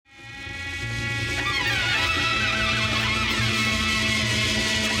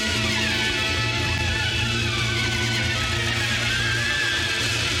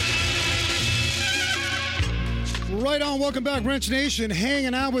Right on. Welcome back, Wrench Nation.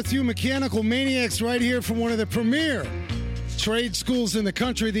 Hanging out with you, mechanical maniacs, right here from one of the premier trade schools in the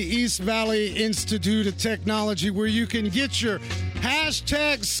country, the East Valley Institute of Technology, where you can get your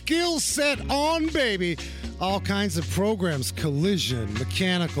hashtag skill set on, baby. All kinds of programs, collision,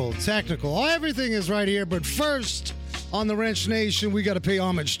 mechanical, technical, everything is right here. But first, on the Wrench Nation, we got to pay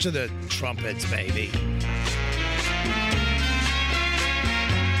homage to the trumpets, baby.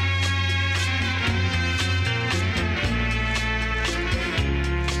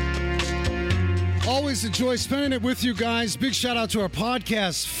 Always enjoy spending it with you guys. Big shout out to our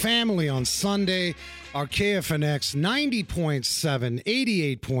podcast family on Sunday, our KFNX 90.7,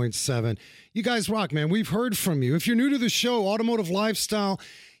 88.7. You guys rock, man. We've heard from you. If you're new to the show, Automotive Lifestyle,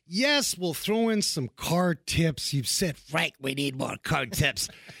 yes, we'll throw in some car tips. You've said, Frank, we need more car tips.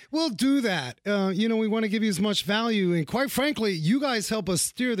 We'll do that. We want to give you as much value. And quite frankly, you guys help us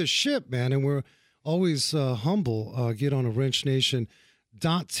steer the ship, man. And we're always humble. Get on a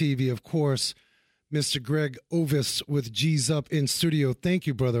wrenchnation.tv, of course. Mr. Greg Ovis with G's Up in studio. Thank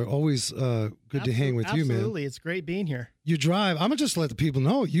you, brother. Always good to hang with you, man. Absolutely. It's great being here. You drive. I'm going to just let the people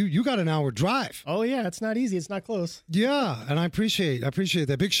know. You got an hour drive. Oh, yeah. It's not easy. It's not close. Yeah, and I appreciate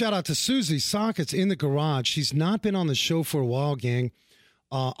that. Big shout out to Susie Sockets in the garage. She's not been on the show for a while, gang.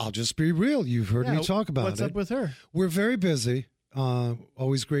 I'll just be real. You've heard me talk about What's up with her? We're very busy.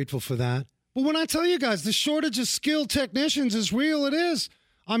 Always grateful for that. But when I tell you guys, the shortage of skilled technicians is real, it is.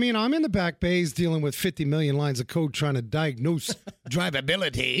 I mean, I'm in the back bays dealing with 50 million lines of code trying to diagnose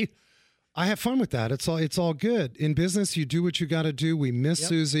drivability. I have fun with that. It's all good. In business, you do what you got to do. We miss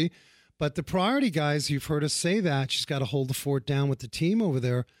Susie. But the priority, guys, you've heard us say that. She's got to hold the fort down with the team over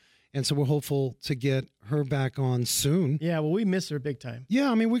there. And so we're hopeful to get her back on soon. Yeah, well, we miss her big time.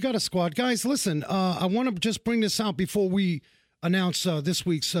 Yeah, I mean, we got a squad. Guys, listen, I want to just bring this out before we announce this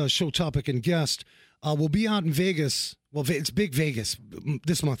week's show topic and guest. We'll be out in Vegas. Well, it's Big Vegas.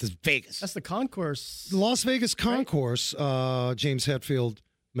 This month is Vegas. That's the concourse. The Las Vegas concourse. Right? James Hetfield,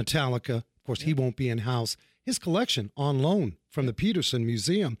 Metallica. Of course, he won't be in-house. His collection on loan from the Peterson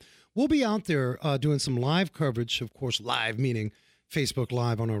Museum. We'll be out there doing some live coverage. Of course, live meaning Facebook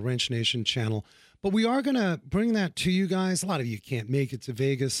Live on our Wrench Nation channel. But we are going to bring that to you guys. A lot of you can't make it to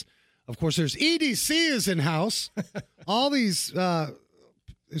Vegas. Of course, there's EDC is in-house. All these...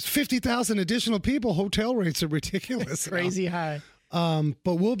 There's 50,000 additional people. Hotel rates are ridiculous. Crazy high.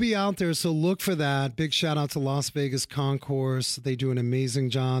 But we'll be out there, so look for that. Big shout out to Las Vegas Concourse. They do an amazing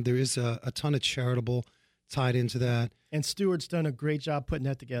job. There is a ton of charitable tied into that. And Stuart's done a great job putting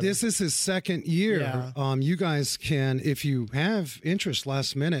that together. This is his second year. Yeah. You guys can, if you have interest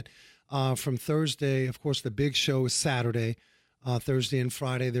last minute, from Thursday, of course, the big show is Saturday. Thursday and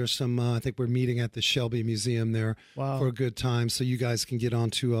Friday, there's some, I think we're meeting at the Shelby Museum there for a good time. So you guys can get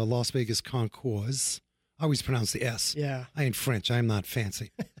on to Las Vegas Concourse. I always pronounce the S. Yeah. I ain't French. I am not fancy.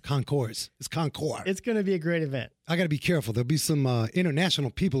 Concourse. It's Concours. It's going to be a great event. I got to be careful. There'll be some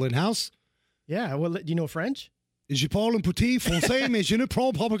international people in house. Yeah. Well, do you know French? Je parle un petit français, mais je ne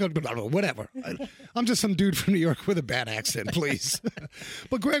parle pas. Whatever. I'm just some dude from New York with a bad accent, please.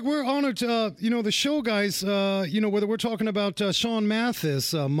 But, Greg, we're honored, the show, guys, whether we're talking about Sean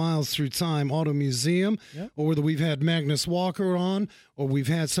Mathis, Miles Through Time Auto Museum, or whether we've had Magnus Walker on, or we've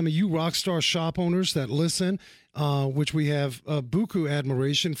had some of you Rockstar shop owners that listen, which we have buku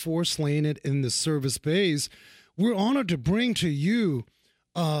admiration for, slaying it in the service bays. We're honored to bring to you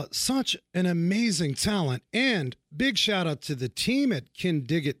such an amazing talent, and big shout out to the team at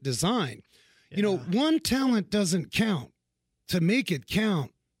Kindigit Design. Yeah. One talent doesn't count. To make it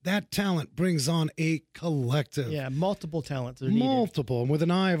count, that talent brings on a collective. Yeah, multiple talents are needed. Multiple, and with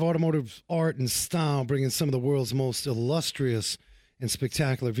an eye of automotive art and style, bringing some of the world's most illustrious and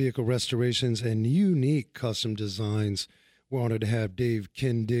spectacular vehicle restorations and unique custom designs. We're honored to have Dave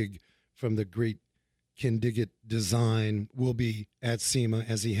Kindig from the great Kindigit Design will be at SEMA,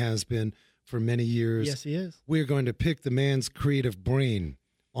 as he has been for many years. Yes, he is. We're going to pick the man's creative brain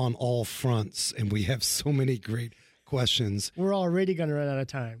on all fronts, and we have so many great questions. We're already going to run out of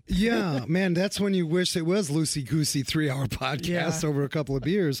time. Yeah, man, that's when you wish it was loosey-goosey 3-hour podcast over a couple of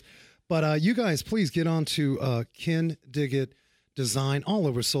beers. But you guys, please get on to Kindigit Design all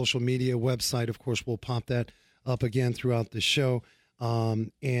over social media, website. Of course, we'll pop that up again throughout the show.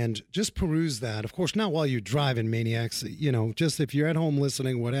 And just peruse that. Of course, not while you're driving, maniacs, just if you're at home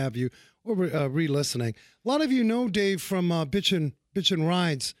listening, what have you, or re-listening. A lot of you know Dave from Bitchin'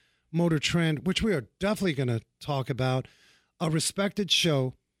 Rides Motor Trend, which we are definitely going to talk about. A respected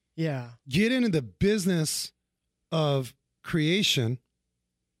show. Yeah. Get into the business of creation.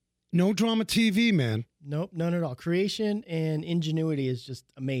 No drama TV, man. Nope, none at all. Creation and ingenuity is just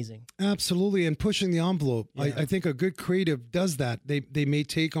amazing. Absolutely, and pushing the envelope. Yeah. I think a good creative does that. They may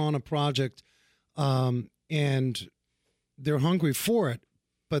take on a project, and they're hungry for it,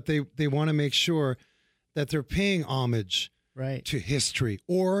 but they want to make sure that they're paying homage Right. to history.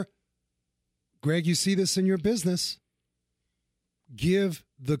 Or, Greg, you see this in your business. Give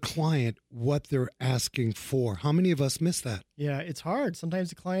the client what they're asking for. How many of us miss that? Yeah, it's hard. Sometimes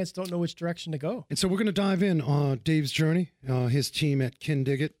the clients don't know which direction to go. And so we're going to dive in on Dave's journey, his team at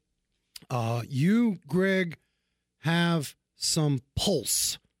Kindig-It. You, Greg, have some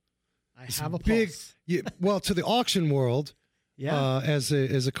pulse. I have a Big, pulse. well, to the auction world, Yeah. as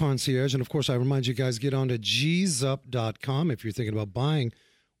a concierge. And of course, I remind you guys, get on to gzup.com if you're thinking about buying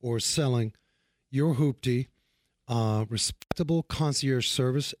or selling your hoopty. Respectable concierge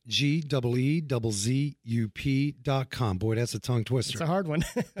service, GEEZZUP.com. Boy, that's a tongue twister. It's a hard one.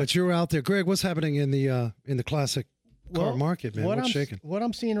 But you're out there, Greg. What's happening in the classic car market, man? What's shaking? What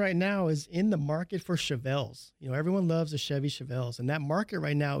I'm seeing right now is in the market for Chevelles. You know, everyone loves the Chevy Chevelles, and that market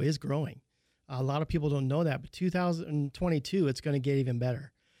right now is growing. A lot of people don't know that, but 2022, it's going to get even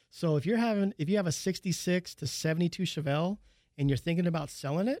better. So if you have a 66 to 72 Chevelle and you're thinking about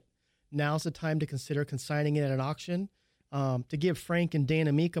selling it, now's the time to consider consigning it at an auction. To give Frank and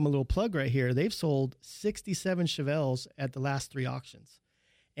Dana Meekum a little plug right here, they've sold 67 Chevelles at the last 3 auctions.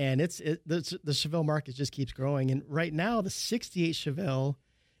 And the Chevelle market just keeps growing. And right now, the 68 Chevelle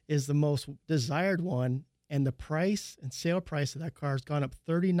is the most desired one. And the price and sale price of that car has gone up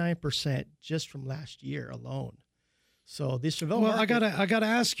 39% just from last year alone. So this Chevelle market, I gotta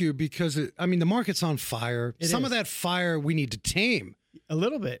ask you, because the market's on fire. Some of that fire we need to tame. a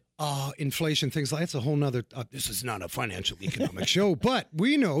little bit. Inflation, things like that's a whole nother. This is not a financial economic show, but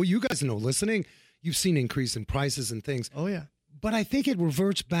we know, you guys know, listening, you've seen increase in prices and things. Oh yeah. But I think it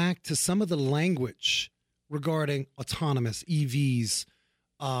reverts back to some of the language regarding autonomous EVs.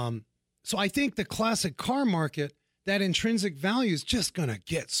 So I think the classic car market, that intrinsic value is just going to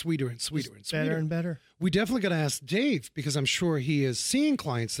get sweeter and sweeter and sweeter. Better and better. We definitely got to ask Dave, because I'm sure he is seeing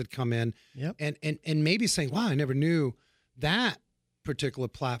clients that come in and maybe saying, wow, I never knew that particular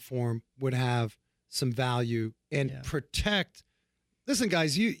platform would have some value and protect. Listen,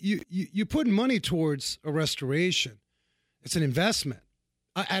 guys, you put money towards a restoration. It's an investment.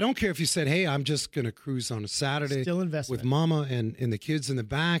 I don't care if you said, hey, I'm just going to cruise on a Saturday Still investment. with mama and the kids in the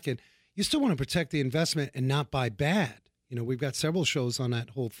back. And you still want to protect the investment and not buy bad. You know, we've got several shows on that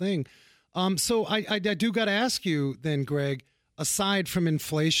whole thing. So I do got to ask you then, Greg, aside from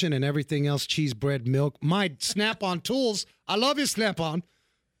inflation and everything else, cheese, bread, milk, my Snap-on tools, I love you, Snap-on.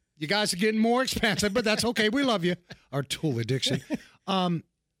 You guys are getting more expensive, but that's okay. We love you. Our tool addiction. Can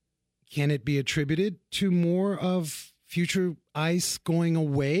it be attributed to more of future ICE going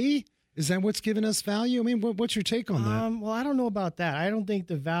away? Is that what's giving us value? I mean, what's your take on that? Well, I don't know about that. I don't think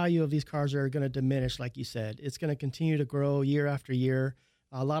the value of these cars are going to diminish, like you said. It's going to continue to grow year after year.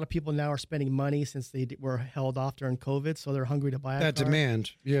 A lot of people now are spending money since they were held off during COVID, so they're hungry to buy a that car.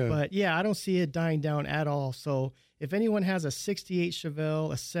 demand, yeah. But yeah, I don't see it dying down at all. So if anyone has a 68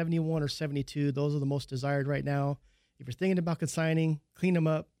 Chevelle, a 71 or 72, those are the most desired right now. If you're thinking about consigning, clean them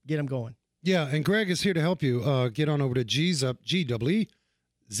up, get them going. Yeah, and Greg is here to help you. Get on over to GZUP,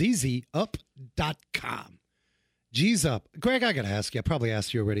 GEEZZUP.com. GZUP. Greg, I got to ask you. I probably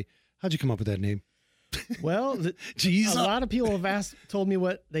asked you already. How'd you come up with that name? Well, a GZUP. lot of people have told me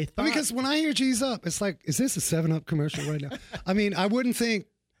what they thought. Because when I hear GZUP, it's like, is this a 7-Up commercial right now? I mean, I wouldn't think.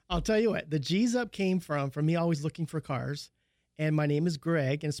 I'll tell you what, the G's Up came from me always looking for cars. And my name is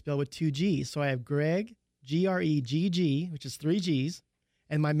Greg, and it's spelled with 2 G's. So I have Greg, G-R-E-G-G, which is 3 G's.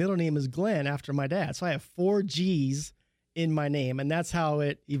 And my middle name is Glenn after my dad. So I have 4 G's in my name, and that's how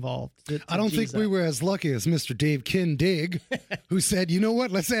it evolved. I don't think we were as lucky as Mr. Dave Kindig, who said, you know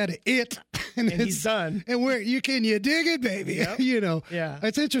what, let's add it. And he's done. And you dig it, baby. Yep. You know, Yeah.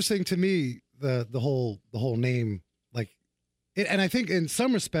 It's interesting to me, the whole name, like, and I think in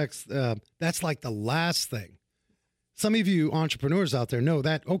some respects, that's like the last thing. Some of you entrepreneurs out there know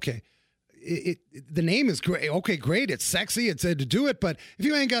that, okay, the name is great. Okay, great. It's sexy. It's to do it. But if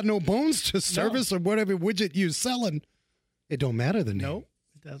you ain't got no bones to service or whatever widget you're selling, it don't matter the name. No,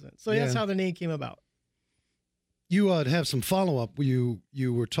 it doesn't. So that's how the name came about. You have some follow-up. You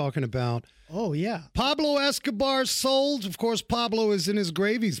were talking about. Oh, yeah. Pablo Escobar sold. Of course, Pablo is in his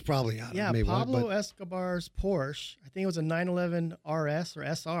grave. He's probably out. Yeah, Pablo Escobar's Porsche, I think it was a 911 RS or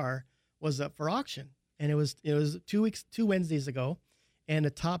SR, was up for auction. And it was 2 Wednesdays ago. And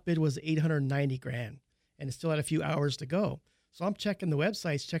the top bid was $890,000, and it still had a few hours to go. So I'm checking the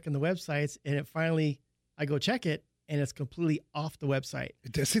websites, and it finally, I go check it, and it's completely off the website.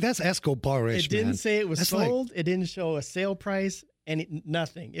 See, that's Escobar-ish, It didn't man. say it was That's sold. It didn't show a sale price, and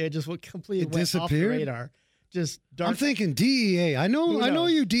nothing. It just completely went off the disappeared? radar. Just dark. I'm thinking DEA. I know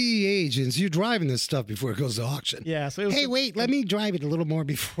knows? you DEA agents. You're driving this stuff before it goes to auction. Yeah. So it was Hey, wait, let me drive it a little more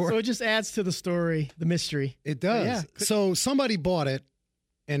before. So it just adds to the story, the mystery. It does. Yeah. So somebody bought it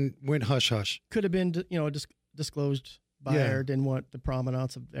and went hush hush. Could have been, disclosed buyer, didn't want the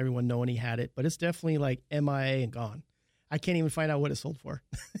provenance of everyone knowing he had it, but it's definitely like MIA and gone. I can't even find out what it sold for.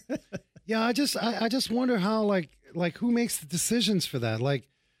 Yeah, I just wonder how like who makes the decisions for that? Like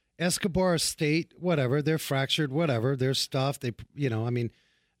Escobar Estate, whatever, they're fractured, whatever, their stuff. They, I mean,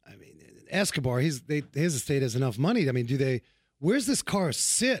 Escobar, his estate has enough money. I mean, where's this car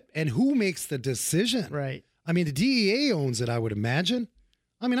sit and who makes the decision? Right. I mean, the DEA owns it, I would imagine.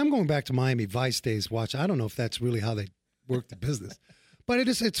 I mean, I'm going back to Miami Vice days. I don't know if that's really how they work the business, but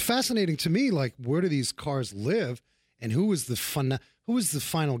it's fascinating to me. Like, where do these cars live, and who is the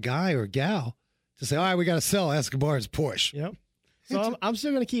final guy or gal to say, all right, we got to sell Escobar's Porsche? Yep. So I'm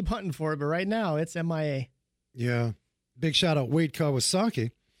still going to keep hunting for it, but right now it's MIA. Yeah. Big shout out Wade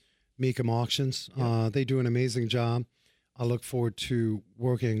Kawasaki, Mecum Auctions. Yep. They do an amazing job. I look forward to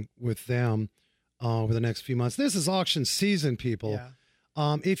working with them over the next few months. This is auction season, people.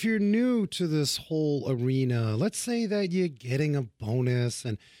 Yeah. If you're new to this whole arena, let's say that you're getting a bonus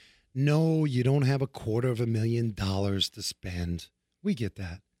and no, you don't have $250,000 to spend. We get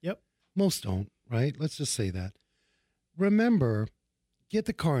that. Yep. Most don't, right? Let's just say that. Remember, get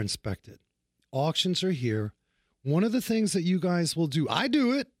the car inspected. Auctions are here. One of the things that you guys will do, I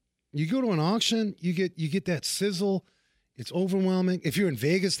do it. You go to an auction, you get that sizzle. It's overwhelming. If you're in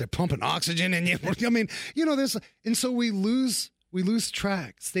Vegas, they're pumping oxygen in you. I mean, this, and so we lose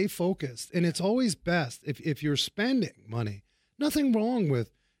track. Stay focused, and it's always best if you're spending money. Nothing wrong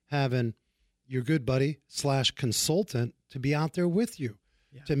with having your good buddy / consultant to be out there with you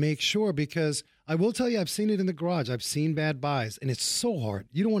to make sure. Because I will tell you, I've seen it in the garage. I've seen bad buys, and it's so hard.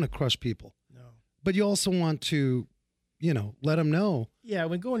 You don't want to crush people, No. but you also want to, let them know. Yeah,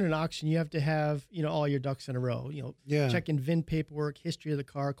 when going to an auction, you have to have, all your ducks in a row. Checking VIN paperwork, history of the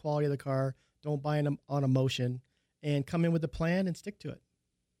car, quality of the car. Don't buy on emotion, and come in with a plan and stick to it.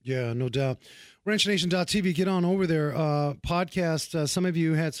 Yeah, no doubt. WrenchNation.tv, get on over there. Podcast. Some of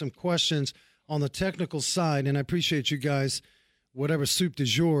you had some questions on the technical side, and I appreciate you guys. Whatever soup du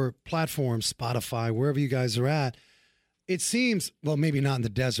jour platform, Spotify, wherever you guys are at. It seems, well, maybe not in the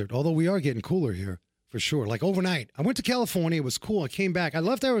desert, although we are getting cooler here. For sure. Like overnight. I went to California. It was cool. I came back. I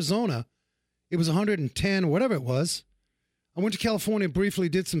left Arizona. It was 110 or whatever it was. I went to California briefly,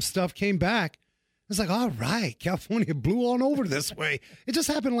 did some stuff, came back. I was like, all right, California blew on over this way. It just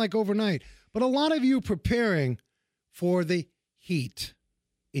happened like overnight. But a lot of you preparing for the heat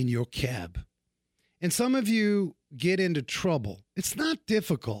in your cab. And some of you get into trouble. It's not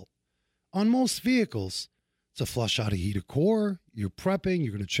difficult on most vehicles to flush out a heated core. You're prepping.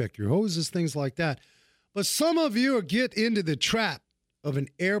 You're going to check your hoses, things like that. But some of you get into the trap of an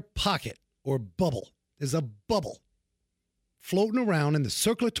air pocket or bubble. There's a bubble floating around in the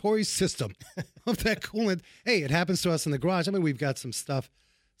circulatory system of that coolant. Hey, it happens to us in the garage. I mean, we've got some stuff,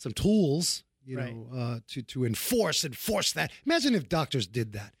 some tools, to enforce that. Imagine if doctors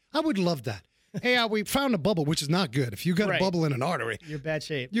did that. I would love that. Hey, we found a bubble, which is not good. If you got a bubble in an artery, you're in bad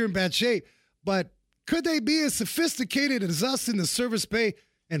shape. You're in bad shape. But could they be as sophisticated as us in the service bay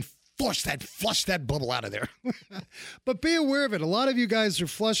and flush that bubble out of there? But be aware of it. A lot of you guys are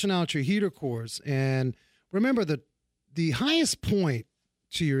flushing out your heater cores. And remember that the highest point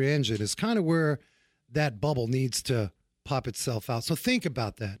to your engine is kind of where that bubble needs to pop itself out. So think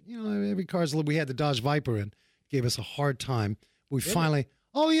about that. Every car's, we had the Dodge Viper in, gave us a hard time. We finally,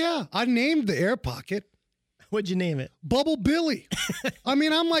 I named the air pocket. What'd you name it? Bubble Billy. I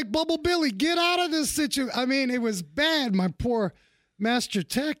mean, I'm like, Bubble Billy, get out of this situation. I mean, it was bad. My poor master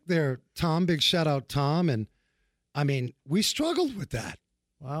tech there, Tom. Big shout out, Tom. And I mean, we struggled with that.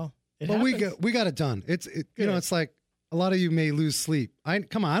 Wow. But we got it done. It's like a lot of you may lose sleep. I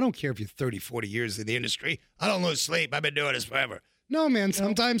don't care if you're 30, 40 years in the industry. I don't lose sleep. I've been doing this forever. No, man.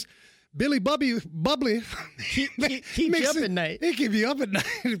 Sometimes Billy Bubbly keep you up at night. It keep you up at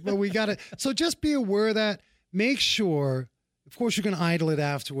night. But we got it. So just be aware of that. Make sure, of course, you're going to idle it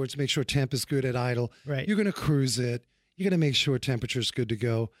afterwards. Make sure temp is good at idle. Right. You're going to cruise it. You're going to make sure temperature is good to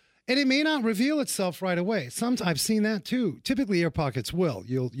go. And it may not reveal itself right away. Sometimes I've seen that too. Typically, air pockets will.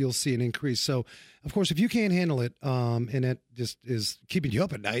 You'll see an increase. So, of course, if you can't handle it, and it just is keeping you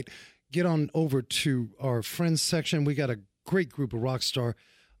up at night, get on over to our friends section. We got a great group of rock star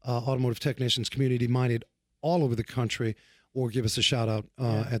automotive technicians, community minded, all over the country. or give us a shout out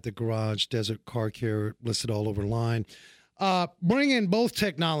at the garage. Desert Car Care listed all over the line. Bring in both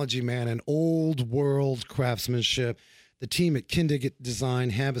technology, man, and old world craftsmanship. The team at Kindig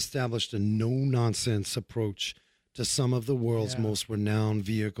Design have established a no-nonsense approach to some of the world's most renowned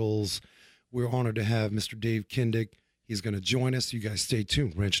vehicles. We're honored to have Mr. Dave Kindig. He's going to join us. You guys stay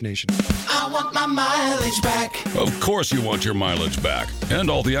tuned. Wrench Nation. I want my mileage back. Of course you want your mileage back. And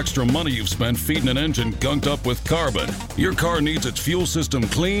all the extra money you've spent feeding an engine gunked up with carbon. Your car needs its fuel system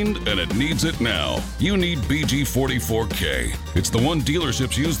cleaned, and it needs it now. You need BG44K. It's the one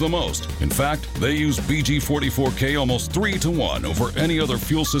dealerships use the most. In fact, they use BG44K almost 3-to-1 over any other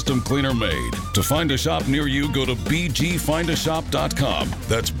fuel system cleaner made. To find a shop near you, go to bgfindashop.com.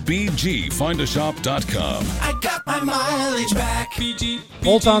 That's bgfindashop.com. I got my mileage back.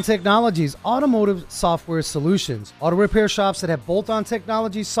 Bolt-On Technologies Automotive Software Solutions. Auto repair shops that have Bolt-On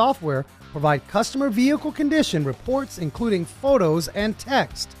Technologies software provide customer vehicle condition reports, including photos and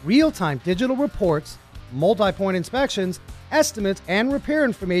text, real-time digital reports, multi-point inspections, estimates, and repair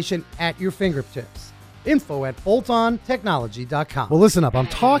information at your fingertips. Info at boltontechnology.com. Well, listen up. I'm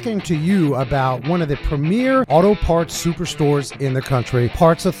talking to you about one of the premier auto parts superstores in the country,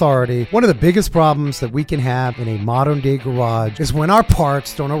 Parts Authority. One of the biggest problems that we can have in a modern-day garage is when our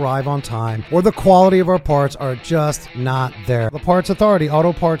parts don't arrive on time or the quality of our parts are just not there. The Parts Authority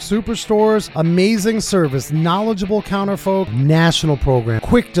Auto Parts Superstores, amazing service, knowledgeable counterfolk, national program,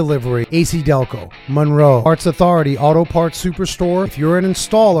 quick delivery, AC Delco, Monroe. Parts Authority Auto Parts Superstore. If you're an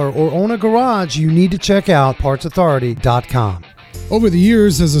installer or own a garage, you need to check out partsauthority.com. Over the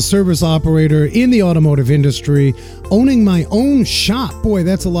years as a service operator in the automotive industry, owning my own shop, boy,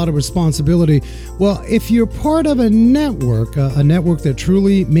 that's a lot of responsibility. Well, if you're part of a network that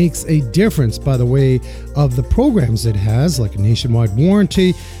truly makes a difference by the way of the programs it has, like a nationwide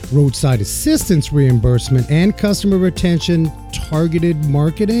warranty, roadside assistance reimbursement, and customer retention targeted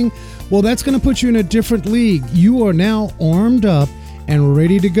marketing, well, that's going to put you in a different league. You are now armed up and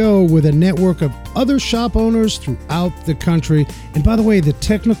ready to go with a network of other shop owners throughout the country. And by the way, the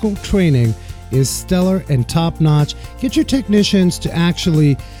technical training is stellar and top-notch. Get your technicians to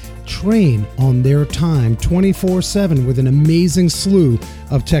actually train on their time 24/7 with an amazing slew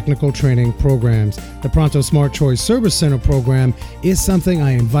of technical training programs. The Pronto Smart Choice Service Center program is something I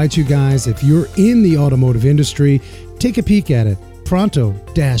invite you guys, if you're in the automotive industry, take a peek at it.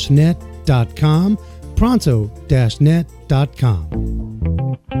 Pronto-net.com. Pronto-net.com.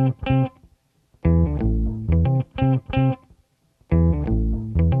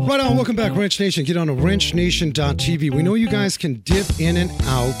 Right on, welcome back, Wrench Nation. Get on to wrenchnation.tv. We know you guys can dip in and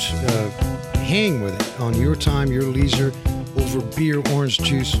out, hang with it on your time, your leisure, over beer, orange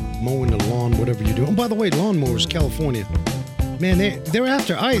juice, mowing the lawn, whatever you do. And by the way, lawnmowers, California. Man, they're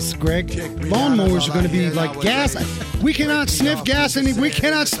after ice, Greg. Lawnmowers are going to be like gas. We cannot sniff gas we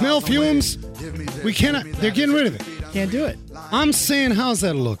cannot smell fumes. We cannot. They're getting rid of it. Can't do it. I'm saying, how's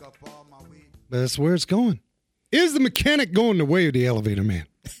that look? But that's where it's going. Is the mechanic going the way of the elevator man?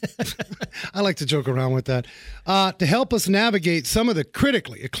 I like to joke around with that. To help us navigate some of the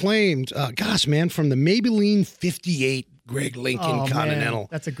critically acclaimed, from the Maybelline 58 Greg Lincoln Continental. Man,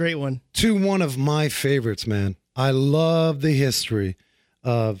 that's a great one. To one of my favorites, man. I love the history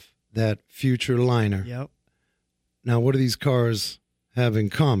of that future liner. Yep. Now, what do these cars have in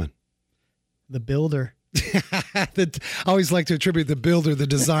common? The builder. I always like to attribute the builder, the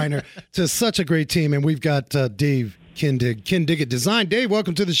designer, to such a great team. And we've got Dave Kindig Design. Dave,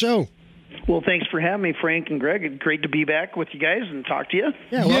 welcome to the show. Well, thanks for having me, Frank and Greg. Great to be back with you guys and talk to you.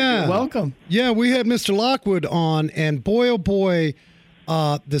 Yeah, welcome. Yeah, we had Mr. Lockwood on, and boy, oh boy,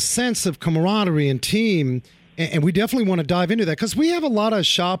 the sense of camaraderie and team, and we definitely want to dive into that because we have a lot of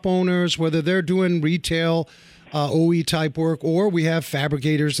shop owners, whether they're doing retail, OE type work, or we have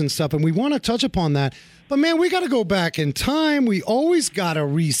fabricators and stuff, and we want to touch upon that. But man, we got to go back in time. We always got to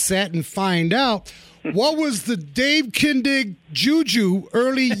reset and find out what was the Dave Kindig juju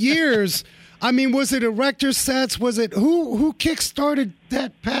early years. I mean, was it erector sets? Was it who kick-started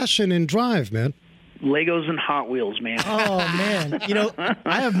that passion and drive, man? Legos and Hot Wheels, man. Oh man,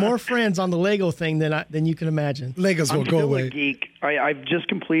 I have more friends on the Lego thing than you can imagine. Legos will go away. I'm still a geek. I've just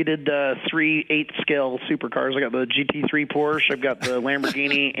completed 3 8-scale supercars. I got the GT3 Porsche, I've got the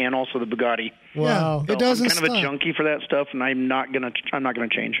Lamborghini, and also the Bugatti. Wow, it doesn't I'm kind of a junkie for that stuff, and I'm not gonna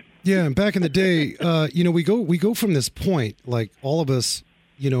change. Yeah, and back in the day, we go from this point, like all of us,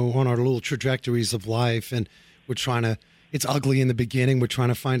 on our little trajectories of life, and we're trying to. It's ugly in the beginning. We're trying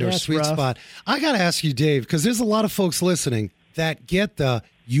to find our sweet spot. I got to ask you, Dave, because there's a lot of folks listening that get the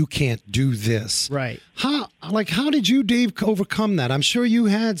you can't do this. Right. How did you, Dave, overcome that? I'm sure you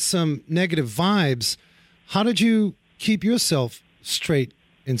had some negative vibes. How did you keep yourself straight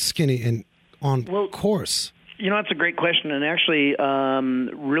and skinny and on course? That's a great question, and actually,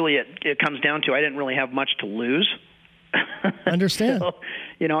 really, it comes down to I didn't really have much to lose. Understand? So,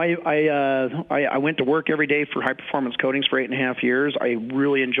 I went to work every day for High Performance Coatings for 8.5 years. I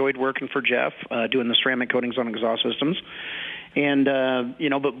really enjoyed working for Jeff, doing the ceramic coatings on exhaust systems. And,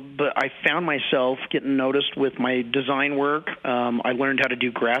 but I found myself getting noticed with my design work. I learned how to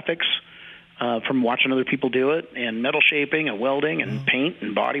do graphics from watching other people do it, and metal shaping and welding and paint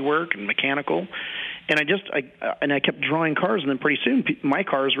and body work and mechanical. And I kept drawing cars, and then pretty soon my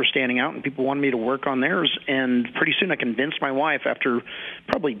cars were standing out, and people wanted me to work on theirs. And pretty soon I convinced my wife, after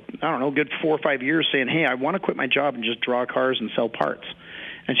probably, good 4 or 5 years, saying, hey, I want to quit my job and just draw cars and sell parts.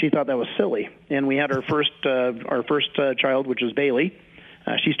 And she thought that was silly. And we had our first child, which is Bailey.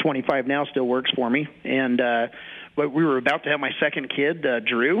 She's 25 now, still works for me. And but we were about to have my second kid,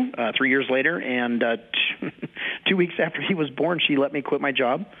 Drew, 3 years later, and 2 weeks after he was born, she let me quit my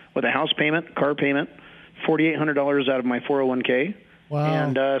job with a house payment, car payment, $4,800 out of my 401k,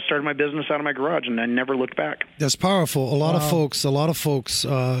 and started my business out of my garage, and I never looked back. That's powerful. A lot of folks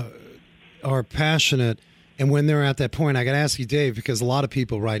are passionate, and when they're at that point, I got to ask you, Dave, because a lot of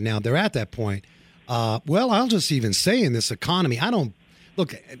people right now, they're at that point. I'll just even say in this economy,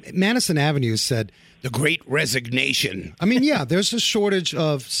 look, Madison Avenue said, the great resignation. I mean, yeah, there's a shortage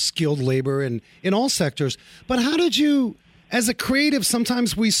of skilled labor in all sectors. But how did you, as a creative,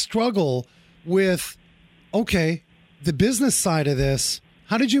 sometimes we struggle with, the business side of this.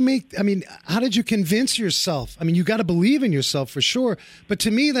 How did you convince yourself? I mean, you got to believe in yourself for sure. But to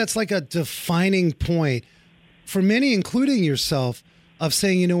me, that's like a defining point for many, including yourself, of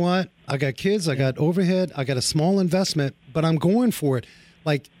saying, you know what? I got kids, I got overhead, I got a small investment, but I'm going for it.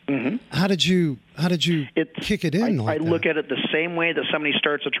 Like, how did you kick it in? I look at it the same way that somebody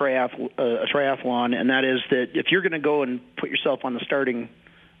starts a triathlon, and that is that if you're going to go and put yourself on the starting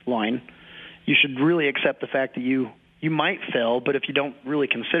line, you should really accept the fact that you might fail, but if you don't really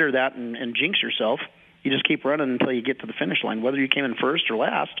consider that and jinx yourself, you just keep running until you get to the finish line. Whether you came in first or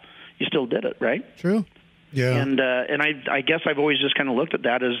last, you still did it, right? True. Yeah. And I guess I've always just kind of looked at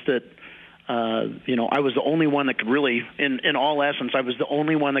that as that. I was the only one that could really, in all essence, I was the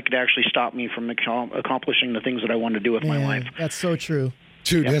only one that could actually stop me from accomplishing the things that I wanted to do with my life. That's so true.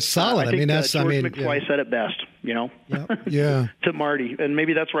 Dude, that's solid. George McFly said it best, Yeah. to Marty. And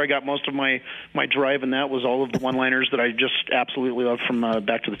maybe that's where I got most of my drive, and that was all of the one-liners that I just absolutely love from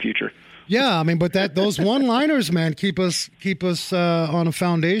Back to the Future. Yeah, I mean, but those one-liners, man, keep us on a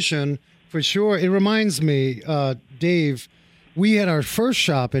foundation for sure. It reminds me, Dave, we had our first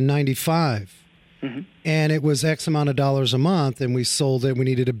shop in 95, and it was X amount of dollars a month, and we sold it. We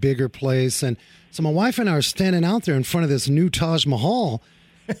needed a bigger place. And so my wife and I are standing out there in front of this new Taj Mahal,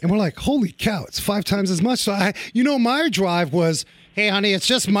 and we're like, holy cow, it's 5 times as much. So my drive was, hey, honey, it's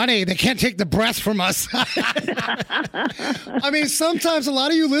just money. They can't take the breath from us. I mean, sometimes a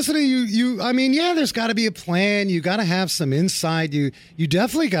lot of you listening, there's got to be a plan. You got to have some insight. You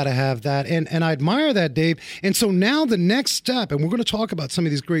definitely got to have that. And I admire that, Dave. And so now the next step, and we're going to talk about some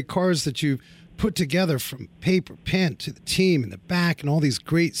of these great cars that you put together, from paper, pen to the team in the back and all these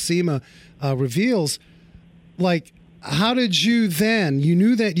great SEMA reveals. Like, how did you then, you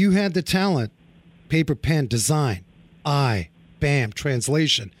knew that you had the talent, paper, pen, design, bam,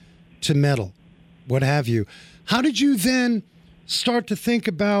 translation to metal, what have you. How did you then start to think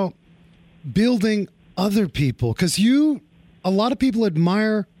about building other people? Because a lot of people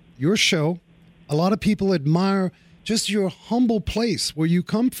admire your show. A lot of people admire just your humble place where you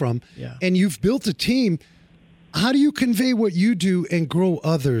come from. Yeah. And you've built a team. How do you convey what you do and grow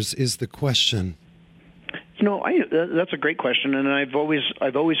others is the question. That's a great question, and I've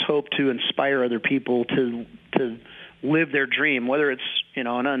always hoped to inspire other people to live their dream, whether it's, and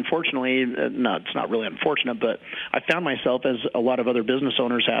unfortunately, it's not really unfortunate, but I found myself, as a lot of other business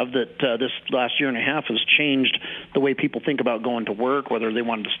owners have, that this last year and a half has changed the way people think about going to work, whether they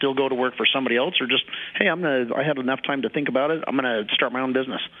wanted to still go to work for somebody else or just, hey, I had enough time to think about it, I'm going to start my own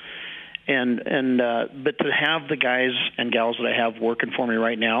business. But to have the guys and gals that I have working for me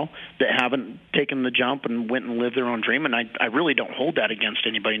right now that haven't taken the jump and went and lived their own dream, and I really don't hold that against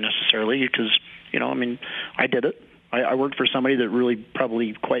anybody necessarily, because, I did it. I worked for somebody that really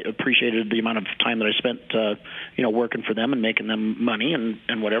probably quite appreciated the amount of time that I spent, working for them and making them money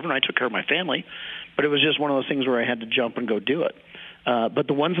and whatever, and I took care of my family. But it was just one of those things where I had to jump and go do it. But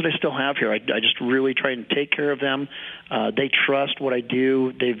the ones that I still have here, I just really try and take care of them. They trust what I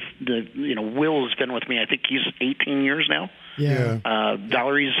do. Will has been with me, I think he's 18 years now. Yeah.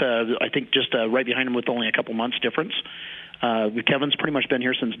 Valerie's, I think, just right behind him with only a couple months difference. Kevin's pretty much been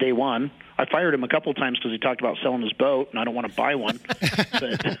here since day one. I fired him a couple of times because he talked about selling his boat, and I don't want to buy one.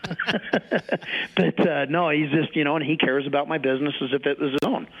 but no, he's just, and he cares about my business as if it was his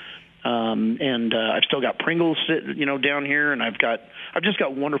own. I've still got Pringles, down here, and I've just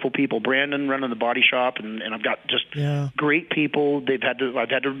got wonderful people. Brandon running the body shop, and I've got just great people. I've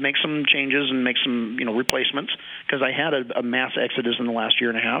had to make some changes and make some replacements because I had a mass exodus in the last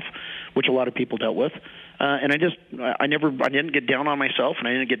year and a half, which a lot of people dealt with. And I didn't get down on myself, and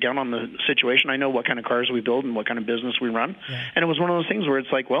I didn't get down on the situation. I know what kind of cars we build and what kind of business we run, and it was one of those things where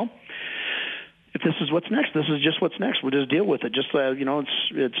it's like, well, if this is what's next, this is just what's next. We'll just deal with it. Just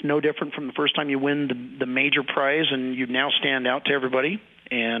it's no different from the first time you win the major prize and you now stand out to everybody.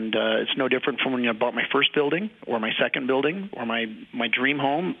 And it's no different from when I bought my first building or my second building or my dream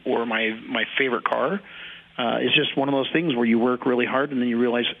home or my favorite car. It's just one of those things where you work really hard and then you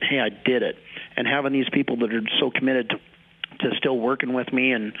realize, hey, I did it. And having these people that are so committed to still working with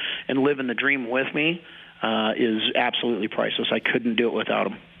me and living the dream with me is absolutely priceless. I couldn't do it without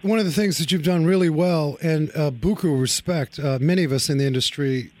them. One of the things that you've done really well, and buku respect, many of us in the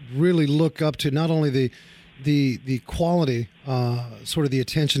industry really look up to not only the quality, sort of the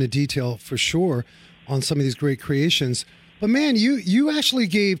attention to detail for sure on some of these great creations, but man, you actually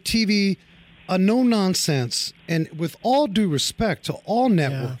gave TV a no-nonsense, and with all due respect to all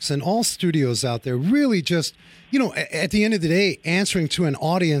networks and all studios out there, really just, at the end of the day, answering to an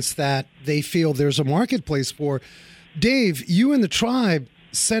audience that they feel there's a marketplace for. Dave, you and the tribe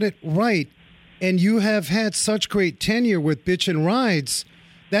said it right, and you have had such great tenure with Bitchin' Rides.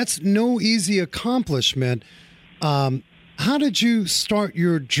 That's no easy accomplishment. How did you start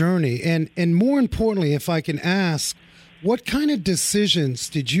your journey? And more importantly, if I can ask, what kind of decisions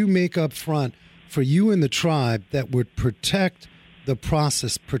did you make up front for you and the tribe that would protect the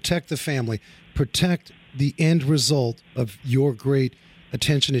process, protect the family, protect the end result of your great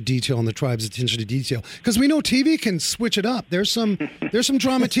attention to detail and the tribe's attention to detail? Because we know TV can switch it up. There's some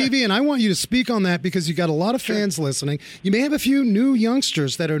drama TV, and I want you to speak on that because you got a lot of fans listening. You may have a few new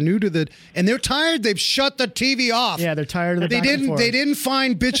youngsters that are new to and they're tired. They've shut the TV off. Yeah, they're tired of the They didn't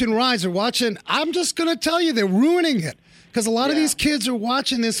find Bitchin' Rides. They're watching. I'm just going to tell you, they're ruining it. Because a lot of these kids are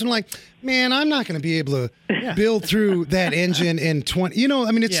watching this and like, man, I'm not going to be able to build through that engine in 20.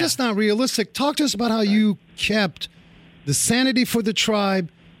 It's just not realistic. Talk to us about how you kept the sanity for the tribe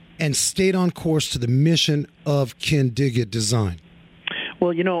and stayed on course to the mission of Ken Diggett Design.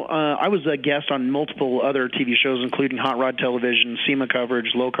 Well, I was a guest on multiple other TV shows, including Hot Rod Television, SEMA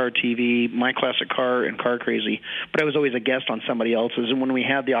coverage, Low Car TV, My Classic Car, and Car Crazy. But I was always a guest on somebody else's. And when we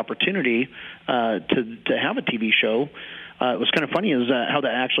had the opportunity to have a TV show, it was kind of funny is how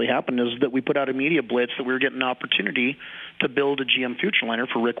that actually happened is that we put out a media blitz that we were getting an opportunity to build a GM Futureliner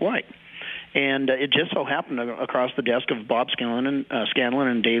for Rick White. And it just so happened across the desk of Bob Scanlon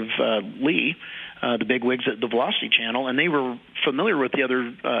and Dave Lee, the bigwigs at the Velocity Channel, and they were familiar with the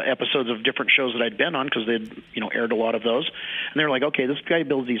other episodes of different shows that I'd been on because they'd aired a lot of those. And they were like, okay, this guy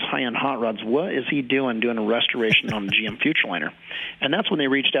builds these high-end hot rods. What is he doing a restoration on the GM Futureliner? And that's when they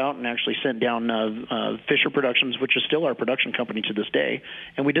reached out and actually sent down Fisher Productions, which is still our production company to this day,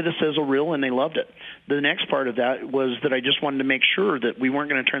 and we did a sizzle reel, and they loved it. The next part of that was that I just wanted to make sure that we weren't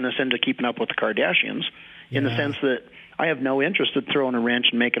going to turn this into Keeping Up with the Kardashians in the sense that I have no interest in throwing a wrench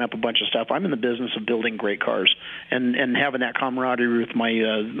and making up a bunch of stuff. I'm in the business of building great cars and having that camaraderie with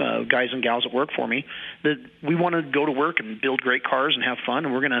my guys and gals that work for me. That we want to go to work and build great cars and have fun,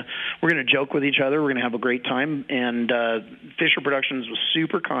 and we're gonna joke with each other. We're gonna have a great time. And Fisher Productions was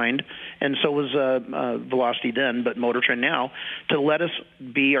super kind, and so was Velocity then, but Motor Trend now, to let us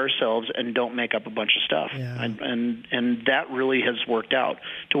be ourselves and don't make up a bunch of stuff. Yeah. And that really has worked out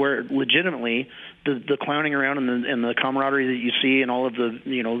to where legitimately the clowning around and the camaraderie that you see and all of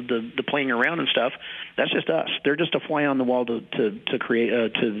the playing around and stuff, that's just us. They're just a fly on the wall to create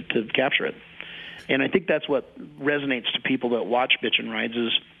to capture it. And I think that's what resonates to people that watch Bitchin' Rides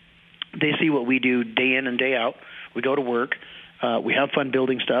is they see what we do day in and day out. We go to work. We have fun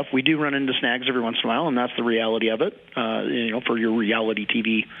building stuff. We do run into snags every once in a while, and that's the reality of it, for your reality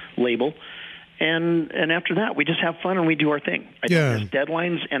TV label. And after that, we just have fun and we do our thing. I don't have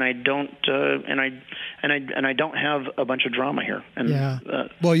deadlines, and I don't and I don't have a bunch of drama here. And,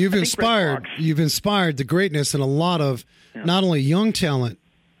 well, you've inspired the greatness in a lot of not only young talent,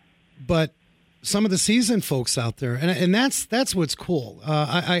 but some of the seasoned folks out there, and that's what's cool.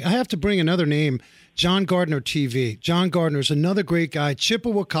 I have to bring another name. John Gardner TV. John Gardner's another great guy.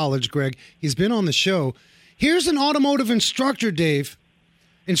 Chippewa College, Greg. He's been on the show. Here's an automotive instructor, Dave.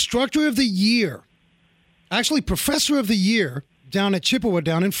 Instructor of the Year. Actually, Professor of the Year down at Chippewa,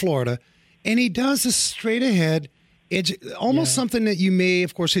 down in Florida. And he does this straight ahead, It's almost something that you may,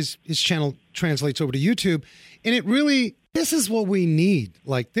 of course, his channel translates over to YouTube. And it really, this is what we need.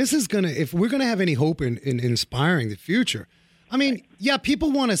 Like, this is going to, if we're going to have any hope in inspiring the future. I mean, yeah,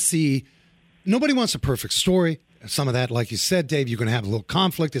 people want to see, nobody wants a perfect story. Some of that, like you said, Dave, you're going to have a little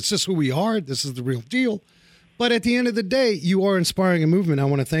conflict. It's just who we are. This is the real deal. But at the end of the day, you are inspiring a movement. I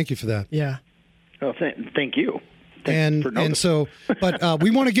want to thank you for that. Yeah. Well, thank you. And so, but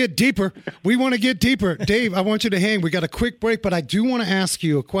we want to get deeper. We want to get deeper. Dave, I want you to hang. We got a quick break, but I do want to ask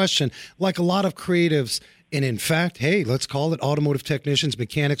you a question. Like a lot of creatives, and in fact, hey, let's call it automotive technicians,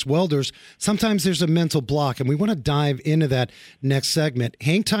 mechanics, welders, sometimes there's a mental block, and we want to dive into that next segment.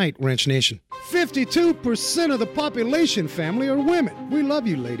 Hang tight, Wrench Nation. 52% of the population, family, are women. We love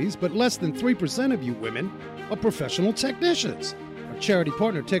you, ladies, but less than 3% of you women are professional technicians. Charity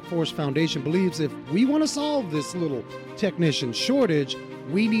partner TechForce Foundation believes if we want to solve this little technician shortage,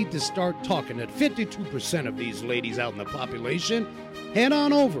 we need to start talking to 52% of these ladies out in the population. Head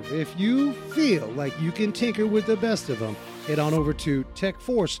on over. If you feel like you can tinker with the best of them, head on over to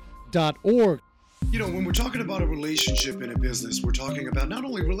techforce.org. You know, when we're talking about a relationship in a business, we're talking about not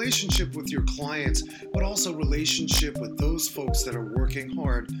only relationship with your clients, but also relationship with those folks that are working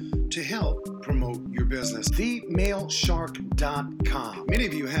hard to help promote your business. TheMailShark.com. Many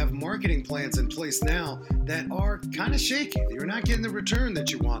of you have marketing plans in place now that are kind of shaky. You're not getting the return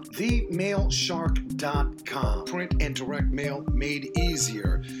that you want. TheMailShark.com. Print and direct mail made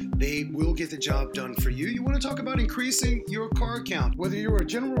easier. They will get the job done for you. You want to talk about increasing your car count. Whether you're a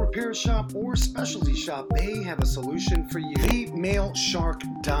general repair shop or specialty shop, they have a solution for you.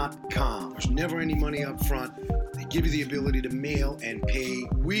 TheMailShark.com. There's never any money up front. They give you the ability to mail and pay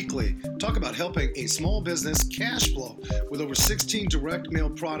weekly. Talk about helping a small business cash flow. With over 16 direct mail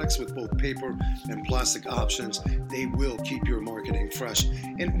products with both paper and plastic options, they will keep your marketing fresh.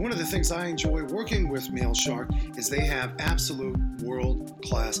 And one of the things I enjoy working with MailShark is they have absolute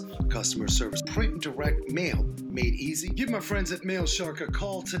world-class customer service. Print and direct mail made easy. Give my friends at MailShark a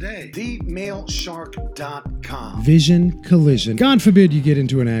call today. TheMailShark.com. Vision collision. God forbid you get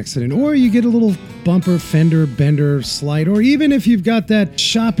into an accident, or you get a little bumper, fender, bender, slide, or even if you've got that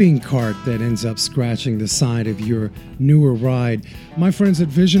shopping cart that ends up scratching the side of your newer ride. My friends at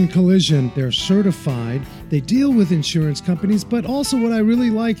Vision Collision, they're certified. They deal with insurance companies, but also what I really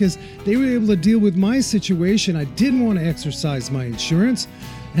like is they were able to deal with my situation. I didn't want to exercise my insurance,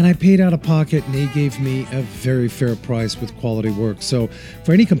 and I paid out of pocket, and they gave me a very fair price with quality work. So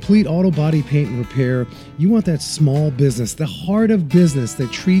for any complete auto body paint and repair, you want that small business, the heart of business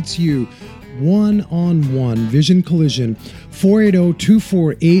that treats you one-on-one. Vision Collision,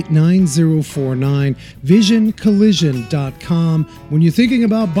 480-248-9049, visioncollision.com. When you're thinking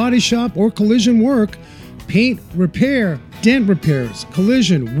about body shop or collision work, paint repair, dent repairs,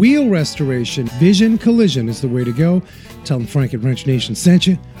 collision, wheel restoration, Vision Collision is the way to go. Tell them Frank at Wrench Nation sent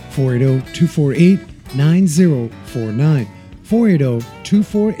you. 480-248-9049.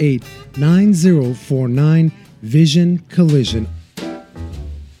 480-248-9049. Vision Collision.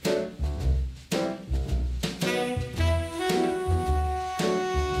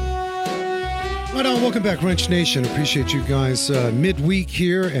 Welcome back, Wrench Nation. Appreciate you guys midweek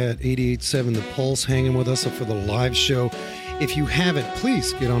here at 88.7 The Pulse hanging with us for the live show. If you haven't,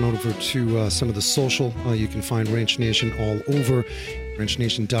 please get on over to some of the social. You can find Wrench Nation all over,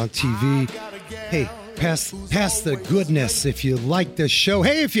 wrenchnation.tv. Hey, pass the goodness if you like the show.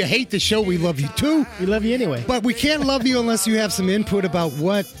 Hey, if you hate the show, we love you too. We love you anyway. But we can't love you unless you have some input about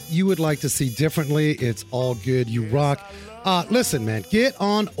what you would like to see differently. It's all good. You rock. Listen, man, get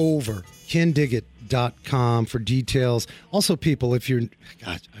on over KenDiggit.com for details. Also, people, if you're,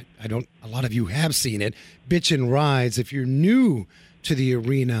 gosh, I don't, a lot of you have seen it, Bitchin' Rides. If you're new to the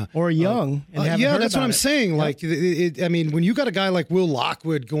arena or young, and haven't yeah, heard that's what I'm about it. saying. Yep. Like, I mean, when you got a guy like Will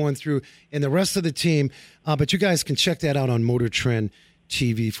Lockwood going through, and the rest of the team, but you guys can check that out on Motor Trend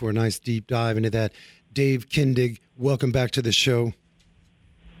TV for a nice deep dive into that. Dave Kindig, welcome back to the show.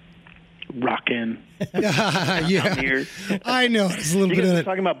 Rockin'. Yeah, I know. It's a little bit of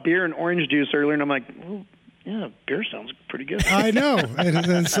talking about beer and orange juice earlier, and I'm like, well, yeah, beer sounds pretty good. I know.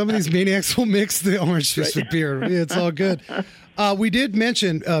 And some of these maniacs will mix the orange juice with beer. It's all good. We did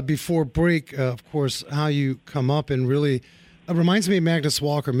mention before break, of course, how you come up, and really reminds me of Magnus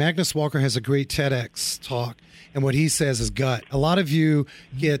Walker. Magnus Walker has a great TEDx talk, and what he says is gut. A lot of you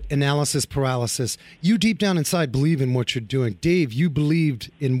get analysis paralysis. You deep down inside believe in what you're doing. Dave, you believed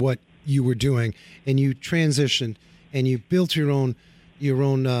in what you were doing, and you transitioned, and you built your own your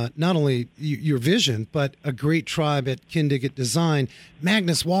own, not only your vision, but a great tribe at Kindig Design.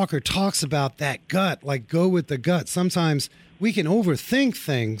 Magnus Walker talks about that gut, like go with the gut. Sometimes we can overthink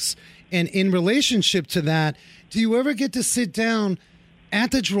things. And in relationship to that, do you ever get to sit down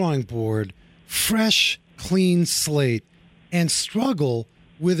at the drawing board, fresh, clean slate, and struggle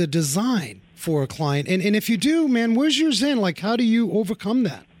with a design for a client? And if you do, man, where's yours in? Like, how do you overcome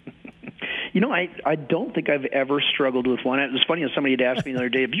that? I don't think I've ever struggled with one. It was funny as somebody had asked me the other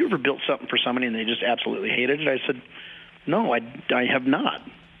day, have you ever built something for somebody and they just absolutely hated it? I said, no, I have not.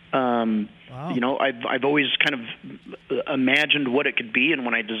 Wow. I've always kind of imagined what it could be, and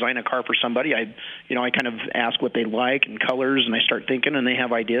when I design a car for somebody, I kind of ask what they like and colors, and I start thinking, and they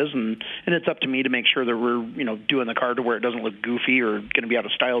have ideas, and it's up to me to make sure that we're doing the car to where it doesn't look goofy or going to be out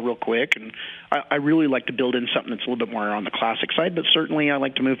of style real quick. And I really like to build in something that's a little bit more on the classic side, but certainly I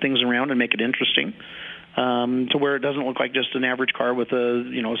like to move things around and make it interesting. To where it doesn't look like just an average car with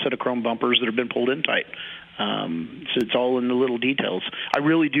a set of chrome bumpers that have been pulled in tight. So it's all in the little details. I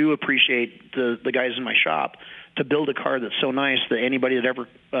really do appreciate the guys in my shop to build a car that's so nice that anybody that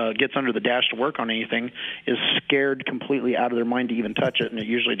ever gets under the dash to work on anything is scared completely out of their mind to even touch it, and it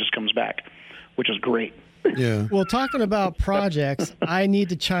usually just comes back, which is great. Yeah. Well, talking about projects, I need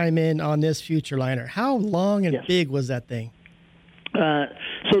to chime in on this Futureliner. How long and big was that thing?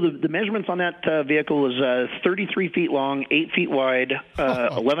 So the measurements on that vehicle is 33 feet long, 8 feet wide,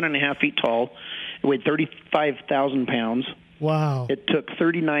 11 and a half feet tall. It weighed 35,000 pounds. Wow. It took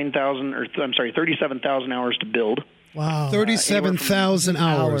 37,000 hours to build. Wow. 37,000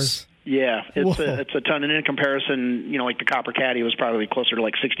 hours. Yeah, it's a ton. And in comparison, like the Copper Caddy was probably closer to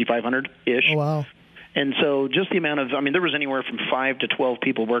like 6,500-ish. Oh, wow. And so just the amount of, there was anywhere from 5 to 12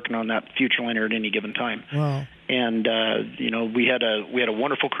 people working on that Futureliner at any given time. Wow. And, we had a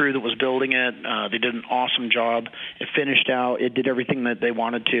wonderful crew that was building it. They did an awesome job. It finished out. It did everything that they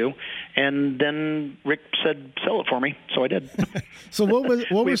wanted to. And then Rick said, sell it for me. So I did. So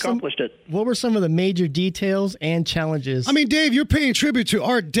we accomplished it. What were some of the major details and challenges? Dave, you're paying tribute to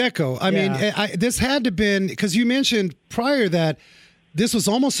Art Deco. This had to been, because you mentioned prior that this was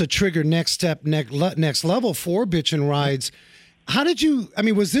almost a trigger next step, next level for Bitchin' Rides. How did you,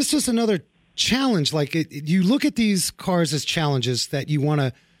 was this just another challenge? Like, you look at these cars as challenges that you want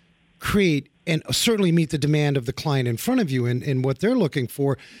to create and certainly meet the demand of the client in front of you and what they're looking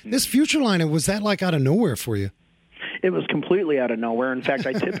for. This Futureliner, was that like out of nowhere for you? It was completely out of nowhere. In fact,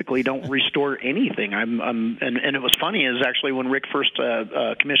 I typically don't restore anything. And it was funny is actually when Rick first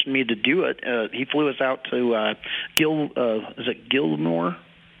commissioned me to do it, he flew us out to Gilroy,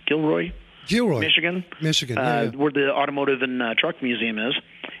 Michigan, where the Automotive and Truck Museum is.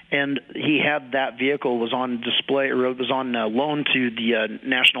 And he had that vehicle was on display, or it was on loan to the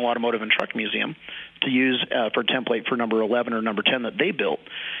National Automotive and Truck Museum to use for template for number 11 or number 10 that they built.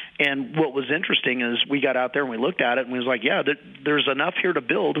 And what was interesting is we got out there and we looked at it and we was like, yeah, there's enough here to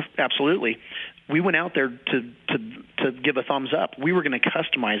build. Absolutely. We went out there to give a thumbs up. We were going to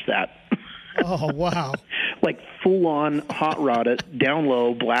customize that. Oh, wow. Like full-on hot rod it, down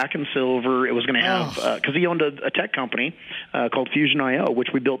low, black and silver. It was going to have, because he owned a tech company called Fusion IO, which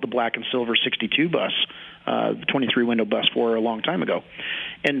we built the black and silver 62 bus, the 23-window bus for a long time ago.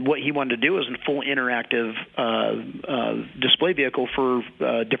 And what he wanted to do is a full interactive display vehicle for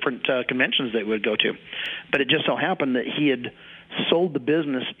different conventions that we would go to. But it just so happened that he had sold the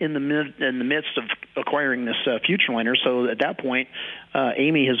business in the midst of acquiring this Futureliner. So at that point,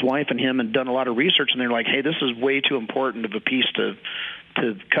 Amy, his wife, and him had done a lot of research, and they're like, "Hey, this is way too important of a piece to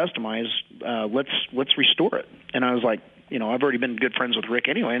customize. Let's restore it." And I was like, I've already been good friends with Rick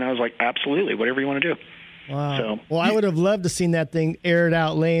anyway, and I was like, "Absolutely, whatever you want to do." Wow. So, well, I would have loved to seen that thing aired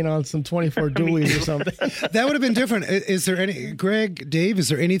out, laying on some 24 dualies or something. That would have been different. Is there Dave, is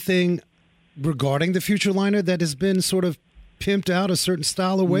there anything regarding the Futureliner that has been sort of pimped out a certain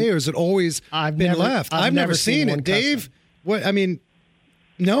style of way, or has it always been left? I've never seen it. Dave, what?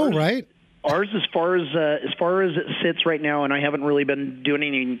 No, right? Ours, as far as it sits right now, and I haven't really been doing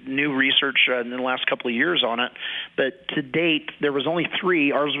any new research in the last couple of years on it, but to date, there was only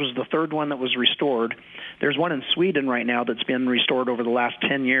 3. Ours was the 3rd one that was restored. There's one in Sweden right now that's been restored over the last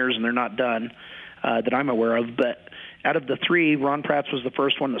 10 years, and they're not done that I'm aware of. But out of the 3, Ron Pratt's was the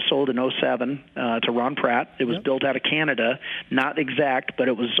first one that sold in 2007 to Ron Pratt. It was built out of Canada, not exact, but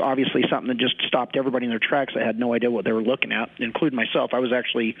it was obviously something that just stopped everybody in their tracks. I had no idea what they were looking at, including myself. I was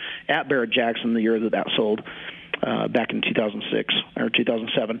actually at Barrett-Jackson the year that sold, back in 2006 or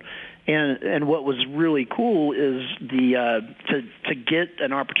 2007. And what was really cool is to get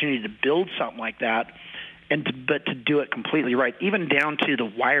an opportunity to build something like that. but to do it completely right, even down to the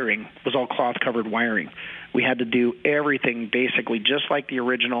wiring was all cloth-covered wiring. We had to do everything basically just like the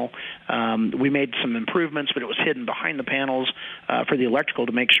original. We made some improvements, but it was hidden behind the panels for the electrical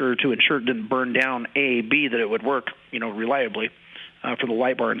to ensure it didn't burn down, A, B, that it would work, reliably for the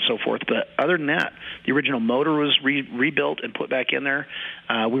light bar and so forth. But other than that, the original motor was rebuilt and put back in there.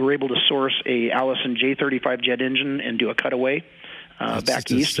 We were able to source a Allison J35 jet engine and do a cutaway. Back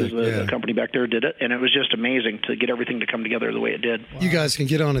east, as the company back there did it, and it was just amazing to get everything to come together the way it did. You guys can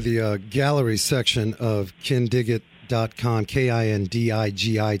get onto the gallery section of kindigit.com,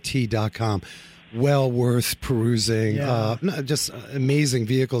 KINDIGIT.com. Well worth perusing. Just amazing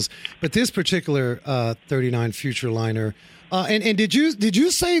vehicles. But this particular 39 Futureliner. And did you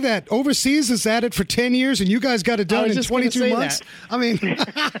say that overseas is at it for 10 years and you guys got it done in 22 months? That. I mean,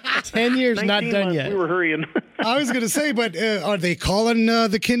 10 years not done months, yet. We were hurrying. I was going to say, but are they calling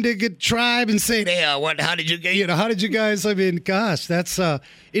the Kindigit tribe and saying, "Hey, how did you get? How did you guys?" I mean, gosh, that's it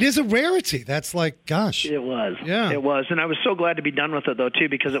is a rarity. That's like, gosh, it was. Yeah, it was, and I was so glad to be done with it though too,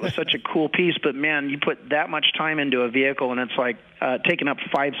 because it was such a cool piece. But man, you put that much time into a vehicle, and it's like taking up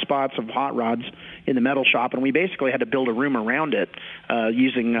 5 spots of hot rods in the metal shop, and we basically had to build a room around it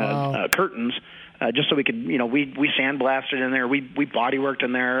using curtains. Just so we could, we sandblasted in there. We body worked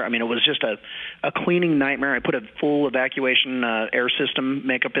in there. I mean, it was just a cleaning nightmare. I put a full evacuation air system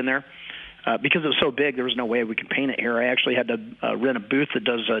makeup in there. Because it was so big, there was no way we could paint it here. I actually had to rent a booth that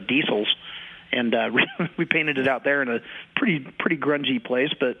does diesels. And we painted it out there in a pretty grungy place,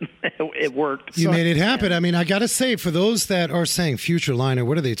 but it worked. You made it happen. I mean, I got to say, for those that are saying Futureliner,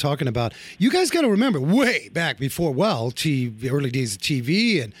 what are they talking about? You guys got to remember, way back before, the early days of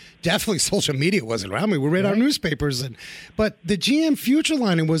TV and definitely social media wasn't around. We read our newspapers. But the GM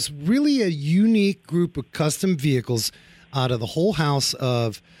Futureliner was really a unique group of custom vehicles out of the whole house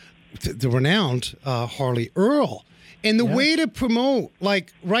of the renowned Harley Earl. And the way to promote,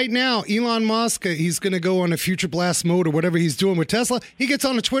 like right now, Elon Musk, he's going to go on a Future Blast mode or whatever he's doing with Tesla. He gets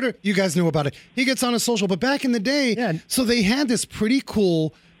on a Twitter. You guys know about it. He gets on a social. But back in the day, so they had this pretty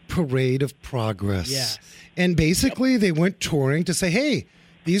cool parade of progress. Yes. And basically they went touring to say, hey,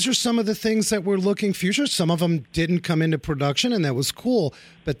 these are some of the things that we're looking future. Some of them didn't come into production, and that was cool.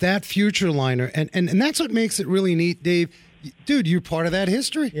 But that Futureliner, and that's what makes it really neat, Dave. Dude, you're part of that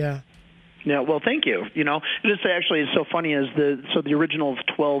history. Yeah. Yeah, well, thank you. This actually is so funny is the original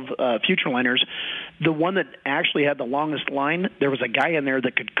 12 Futureliners, the one that actually had the longest line, there was a guy in there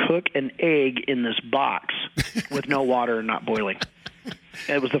that could cook an egg in this box with no water and not boiling.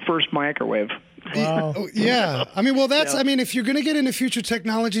 It was the first microwave. Wow. Yeah. I mean, if you're going to get into future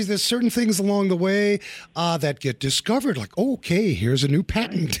technologies, there's certain things along the way that get discovered. Like, okay, here's a new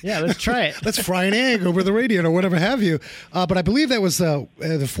patent. Yeah, let's try it. Let's fry an egg over the radio or whatever have you. But I believe that was the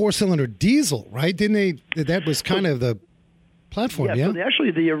 4-cylinder diesel, right? Didn't they? That was kind of the platform, yeah? So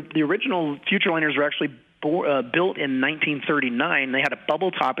the original Futureliners were actually built in 1939. They had a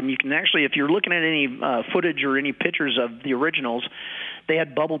bubble top, and you can actually, if you're looking at any footage or any pictures of the originals, they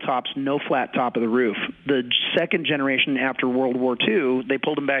had bubble tops, no flat top of the roof. The second generation after World War II, they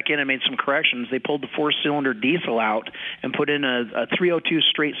pulled them back in and made some corrections. They pulled the 4-cylinder diesel out and put in a 302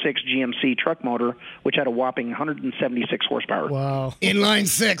 straight 6 GMC truck motor, which had a whopping 176 horsepower. Wow. Inline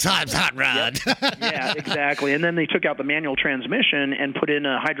 6, hot rod. Yep. Yeah, exactly. And then they took out the manual transmission and put in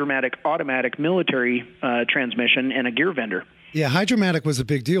a Hydromatic automatic military transmission and a gear vendor. Yeah, Hydromatic was a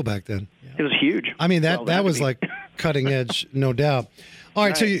big deal back then. It was huge. I mean, that was like cutting edge, no doubt. All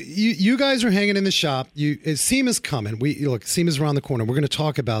right, so you guys are hanging in the shop. SEMA's coming. SEMA's around the corner. We're going to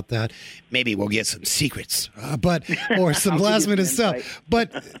talk about that. Maybe we'll get some secrets, or some last minute stuff.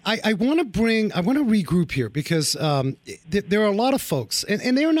 But I want to regroup here because there are a lot of folks,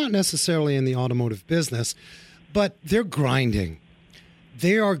 and they are not necessarily in the automotive business, but they're grinding.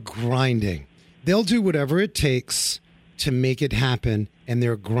 They are grinding. They'll do whatever it takes to make it happen, and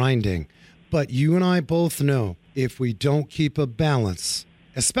they're grinding. But you and I both know if we don't keep a balance,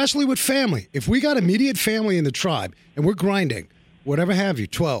 especially with family, if we got immediate family in the tribe and we're grinding, whatever have you,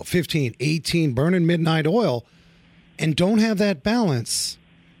 12, 15, 18, burning midnight oil, and don't have that balance,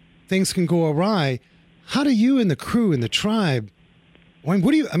 things can go awry. How do you and the crew and the tribe,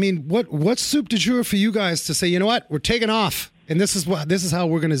 what soup du jour for you guys to say, you know what, we're taking off, and this is how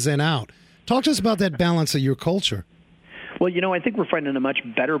we're going to zen out? Talk to us about that balance of your culture. Well, I think we're finding a much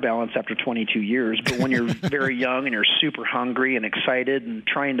better balance after 22 years. But when you're very young and you're super hungry and excited and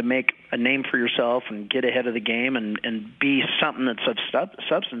trying to make a name for yourself and get ahead of the game and be something that's of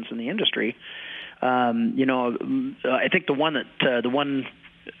substance in the industry, I think the one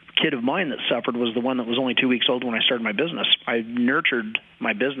kid of mine that suffered was the one that was only 2 weeks old when I started my business. I nurtured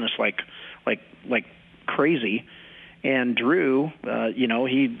my business like crazy. And Drew,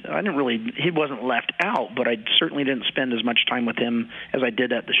 he wasn't left out, but I certainly didn't spend as much time with him as I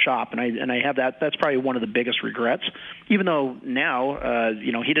did at the shop. And I have that's probably one of the biggest regrets, even though now,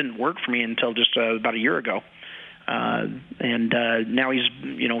 he didn't work for me until just about a year ago. And now he's,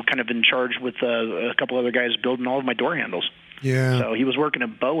 kind of in charge with a couple other guys building all of my door handles. Yeah. So he was working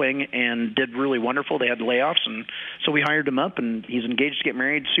at Boeing and did really wonderful. They had layoffs, and so we hired him up, and he's engaged to get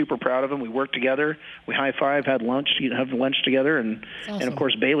married. Super proud of him. We worked together. We high-five, had lunch together, and of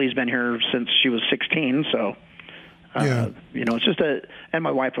course Bailey's been here since she was 16. So. It's just and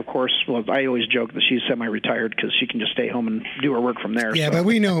my wife, of course, well, I always joke that she's semi-retired because she can just stay home and do her work from there. Yeah, so. but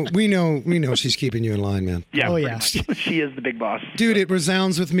we know she's keeping you in line, man. Yeah. Oh, yeah. She is the big boss. Dude, it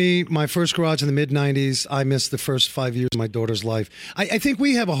resounds with me. My first garage in the mid-'90s, I missed the first 5 years of my daughter's life. I think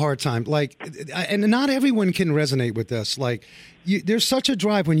we have a hard time. And not everyone can resonate with this. There's such a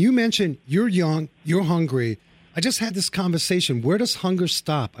drive. When you mention you're young, you're hungry, I just had this conversation. Where does hunger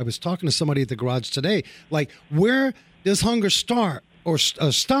stop? I was talking to somebody at the garage today. Where does hunger start or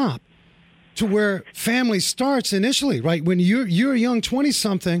stop to where family starts initially, right? When you're a young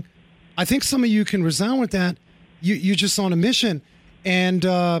 20-something, I think some of you can resound with that. You're just on a mission. And,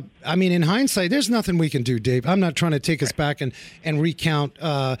 in hindsight, there's nothing we can do, Dave. I'm not trying to take us back and recount,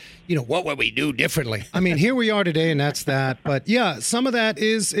 what would we do differently? Here we are today, and that's that. But, yeah, some of that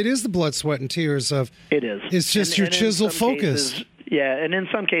is the blood, sweat, and tears of – It is. It's just your chisel focus. And in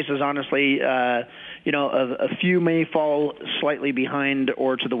some cases, honestly, a few may fall slightly behind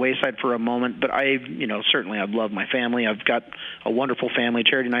or to the wayside for a moment, but certainly I love my family. I've got a wonderful family.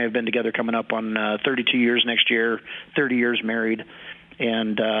 Charity and I have been together coming up on 32 years next year, 30 years married.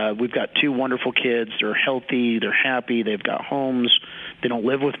 And we've got 2 wonderful kids. They're healthy. They're happy. They've got homes. They don't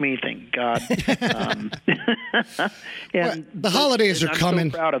live with me, thank God. And the holidays are coming.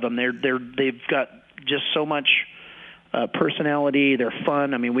 I'm so proud of them. They've got just so much personality. They're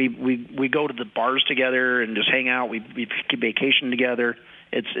fun. We go to the bars together and just hang out. We vacation together.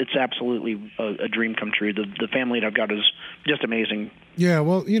 It's absolutely a dream come true. The family that I've got is just amazing. Yeah,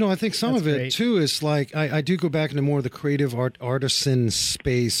 well, I think some That's of it, great. too, is I do go back into more of the creative artisan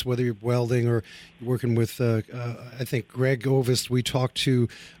space, whether you're welding or you're working with, I think, Greg Ovis. We talked to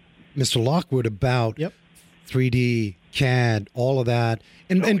Mr. Lockwood about 3D, CAD, all of that.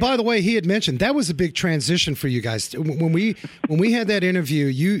 And by the way, he had mentioned that was a big transition for you guys. When we had that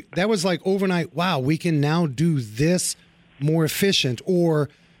interview, that was like overnight, wow, we can now do this more efficient. Or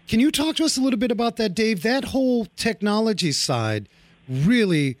can you talk to us a little bit about that, Dave? That whole technology side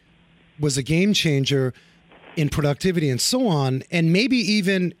really was a game changer in productivity and so on. And maybe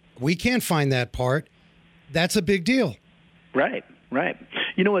even we can't find that part. That's a big deal. Right.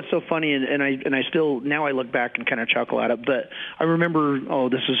 You know what's so funny, and I still, now I look back and kind of chuckle at it, but I remember,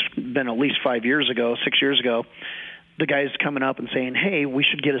 this has been at least 6 years ago, the guys coming up and saying, hey, we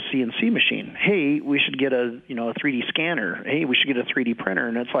should get a CNC machine. Hey, we should get a 3D scanner. Hey, we should get a 3D printer.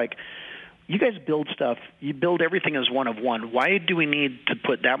 And it's like, you guys build stuff. You build everything as one of one. Why do we need to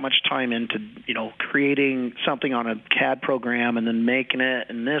put that much time into, creating something on a CAD program and then making it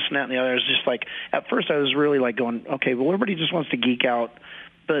and this and that and the other? It's just like, at first I was really like going, okay, well, everybody just wants to geek out,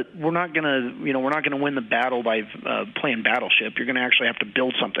 but we're not going to win the battle by playing Battleship. You're going to actually have to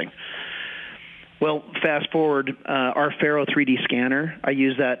build something. Well, fast forward, our Faro 3D scanner, I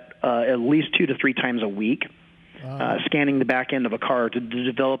use that at least 2 to 3 times a week. Wow. Scanning the back end of a car to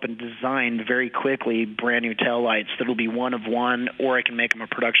develop and design very quickly brand new taillights that'll be one of one, or I can make them a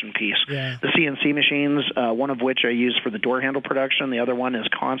production piece. Yeah. The CNC machines, one of which I use for the door handle production. The other one is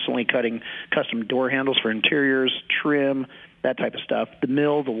constantly cutting custom door handles for interiors, trim, that type of stuff. The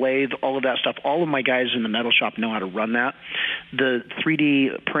mill, the lathe, all of that stuff. All of my guys in the metal shop know how to run that. The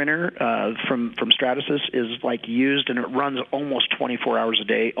 3D printer from Stratasys is used, and it runs almost 24 hours a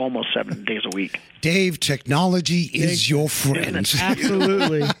day, almost 7 days a week. Dave, technology is your friend.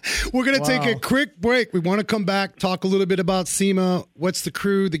 Absolutely. We're going to take a quick break. We want to come back, talk a little bit about SEMA. What's the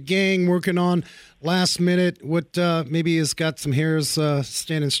crew, the gang working on last minute? What maybe has got some hairs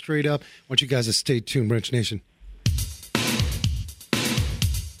standing straight up? I want you guys to stay tuned, Wrench Nation.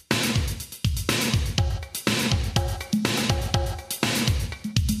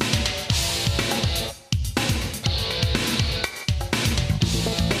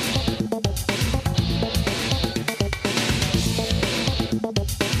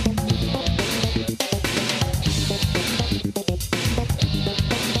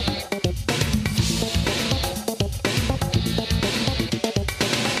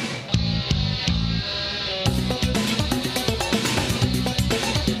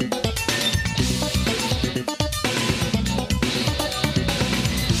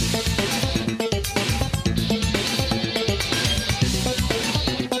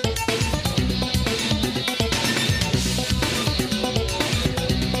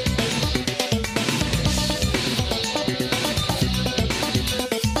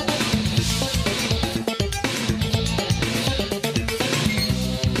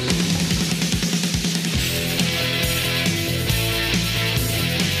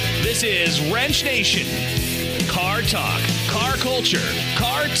 Wrench Nation. Car talk, car culture,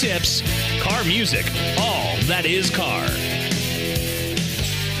 car tips, car music, all that is car.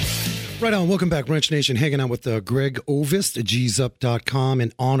 Right on. Welcome back, Wrench Nation. Hanging out with Greg Ovist at gsup.com,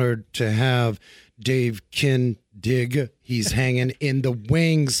 and honored to have Dave Kindig. He's hanging in the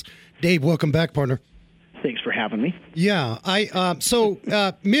wings. Dave, welcome back, partner. Thanks for having me. Yeah, so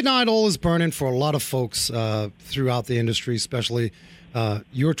midnight oil is burning for a lot of folks throughout the industry, especially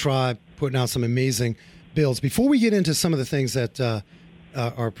your tribe putting out some amazing builds. Before we get into some of the things that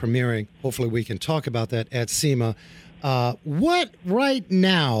are premiering, hopefully we can talk about that at SEMA. What right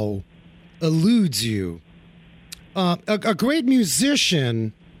now eludes you? A great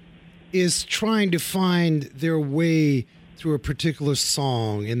musician is trying to find their way through a particular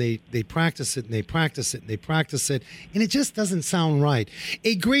song, and they practice it and they practice it and they practice it, and it just doesn't sound right.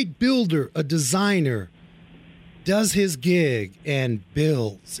 A great builder, a designer, does his gig and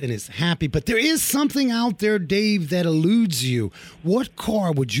builds and is happy, but there is something out there, Dave, that eludes you. What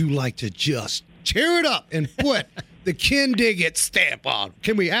car would you like to just tear it up and put the Kindig stamp on?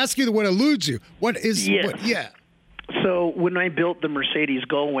 Can we ask you what eludes you? What is? Yeah. So when I built the Mercedes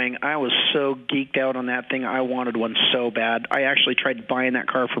Gullwing, I was so geeked out on that thing. I wanted one so bad. I actually tried buying that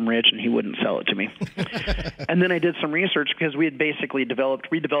car from Rich, and he wouldn't sell it to me. And then I did some research because we had basically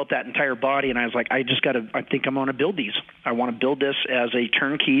redeveloped that entire body, and I was like, I think I'm going to build these. I want to build this as a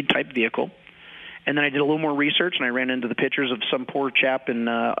turnkey type vehicle. And then I did a little more research, and I ran into the pictures of some poor chap in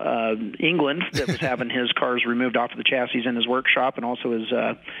England that was having his cars removed off of the chassis in his workshop, and also his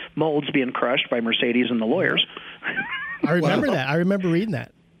molds being crushed by Mercedes and the lawyers. I remember that. I remember reading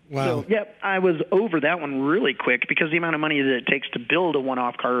that. Wow. So, yep, I was over that one really quick because the amount of money that it takes to build a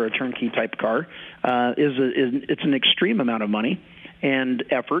one-off car or a turnkey type car it's an extreme amount of money and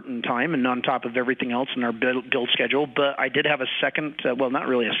effort and time, and on top of everything else in our build schedule. But I did have a second, not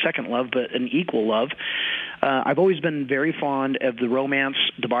really a second love, but an equal love. I've always been very fond of the romance,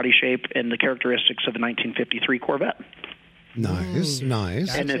 the body shape, and the characteristics of a 1953 Corvette. Nice.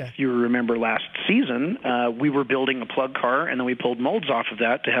 Gotcha. And if you remember last season, we were building a plug car, and then we pulled molds off of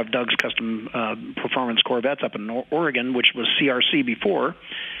that to have Doug's custom performance Corvettes up in Oregon, which was CRC before,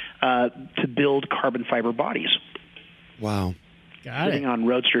 to build carbon fiber bodies. Wow. Sitting on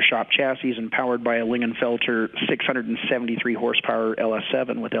Roadster Shop chassis and powered by a Lingenfelter 673 horsepower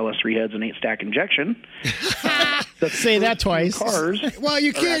LS7 with LS3 heads and 8-stack injection. Say that twice. Cars well,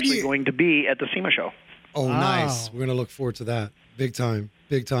 you are can't. actually going to be at the SEMA show. Oh, Wow. nice. We're going to look forward to that. Big time.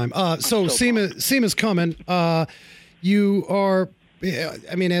 So SEMA's coming. You are,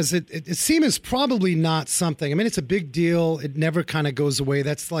 I mean, SEMA's probably not something. I mean, it's a big deal. It never kind of goes away.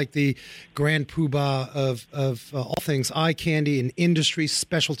 That's like the grand poobah of all things eye candy and industry,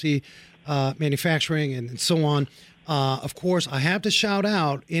 specialty manufacturing, and so on. Of course, I have to shout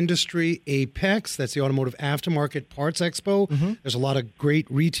out Industry Apex. That's the Automotive Aftermarket Parts Expo. Mm-hmm. There's a lot of great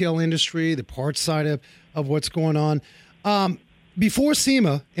retail industry, the parts side of what's going on. Before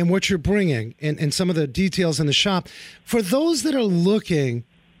SEMA and what you're bringing and some of the details in the shop, for those that are looking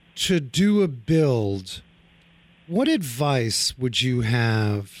to do a build, what advice would you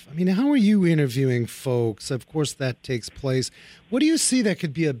have? I mean, how are you interviewing folks? Of course, that takes place. What do you see that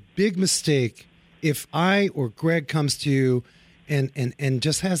could be a big mistake if I or Greg comes to you and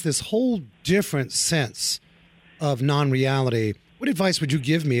just has this whole different sense of non-reality? What advice would you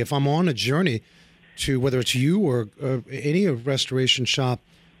give me if I'm on a journey to, whether it's you or any restoration shop?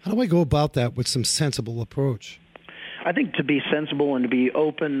 How do I go about that with some sensible approach? I think to be sensible and to be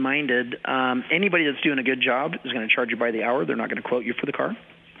open-minded, anybody that's doing a good job is going to charge you by the hour. They're not going to quote you for the car.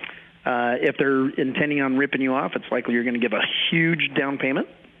 If they're intending on ripping you off, it's likely you're going to give a huge down payment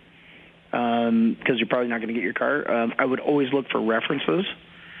because you're probably not going to get your car. I would always look for references.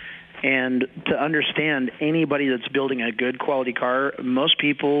 And to understand anybody that's building a good quality car, most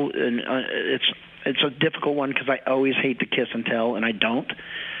people, and it's a difficult one because I always hate to kiss and tell, and I don't.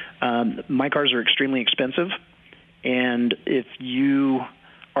 My cars are extremely expensive, and if you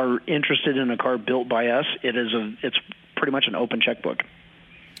are interested in a car built by us, it's pretty much an open checkbook.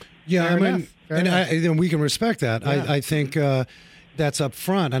 Yeah, Fair enough. And we can respect that. Yeah. I think that's up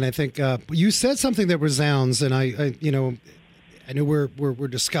front, and I think you said something that resounds, and I know we're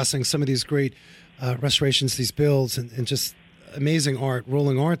discussing some of these great restorations, these builds, and just amazing art,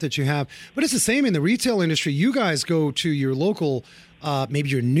 rolling art that you have. But it's the same in the retail industry. You guys go to your local, maybe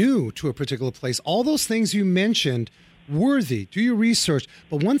you're new to a particular place. All those things you mentioned, worthy. Do your research.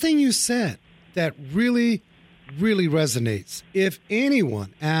 But one thing you said that really, really resonates. If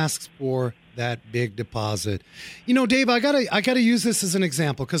anyone asks for that big deposit, Dave, I gotta use this as an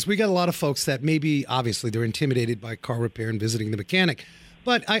example because we got a lot of folks that maybe, obviously, they're intimidated by car repair and visiting the mechanic.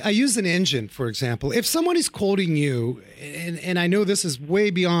 But I use an engine, for example. If somebody's quoting you, and I know this is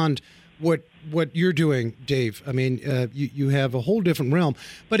way beyond what you're doing, Dave. I mean, you have a whole different realm.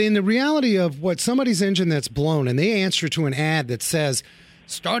 But in the reality of what somebody's engine that's blown, and they answer to an ad that says,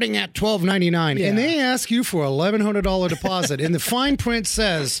 starting at $1,299, and they ask you for $1,100 deposit, and the fine print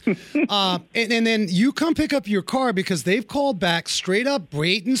says, and then you come pick up your car because they've called back straight up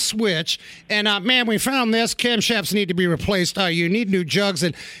bait and switch, and man, we found this, camshafts need to be replaced, you need new jugs,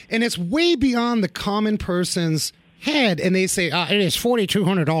 and it's way beyond the common person's head, and they say, it is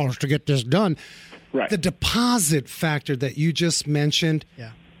 $4,200 to get this done. Right. The deposit factor that you just mentioned,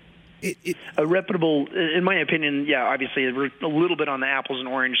 a reputable, in my opinion, obviously we're a little bit on the apples and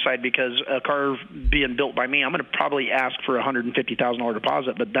orange side because a car being built by me, I'm going to probably ask for a $150,000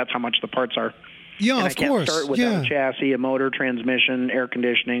 deposit, but that's how much the parts are. Yeah, and of course. I can't start without a chassis, a motor, transmission, air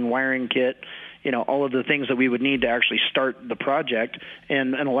conditioning, wiring kit, all of the things that we would need to actually start the project.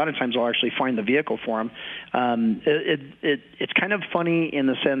 And a lot of times I'll actually find the vehicle for them. It's kind of funny in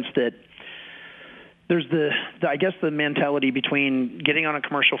the sense that there's I guess the mentality between getting on a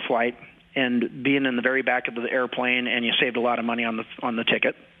commercial flight and being in the very back of the airplane and you saved a lot of money on the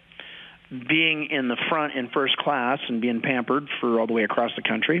ticket, being in the front in first class and being pampered for all the way across the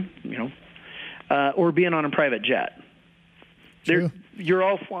country, or being on a private jet. You're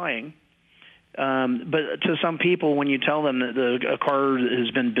all flying. But to some people, when you tell them that a car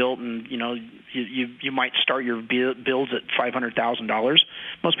has been built and, you might start your bills at $500,000,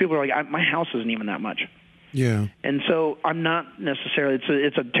 most people are like, my house isn't even that much. Yeah. And so I'm not necessarily,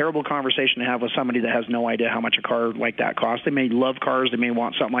 it's a terrible conversation to have with somebody that has no idea how much a car like that costs. They may love cars, they may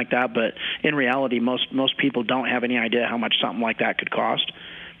want something like that, but in reality, most people don't have any idea how much something like that could cost.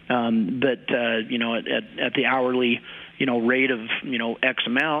 But at the hourly, rate of, X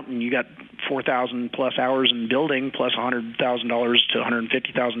amount, and you got 4,000 plus hours in building plus $100,000 to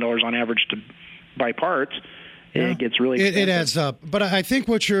 $150,000 on average to buy parts, it gets really expensive. It adds up. But I think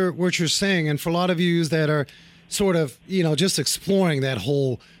what you're saying, and for a lot of you that are sort of, just exploring that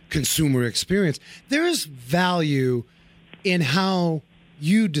whole consumer experience, there is value in how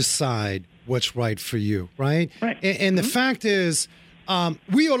you decide what's right for you, right? Right. And the fact is,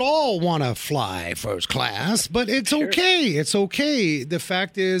 we would all want to fly first class, but it's okay. It's okay. The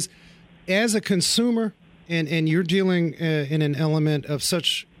fact is, as a consumer, and you're dealing in an element of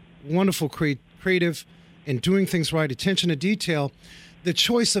such wonderful creative and doing things right, attention to detail, the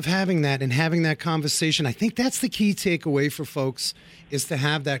choice of having that and having that conversation, I think that's the key takeaway for folks, is to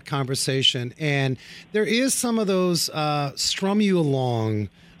have that conversation. And there is some of those strum you along.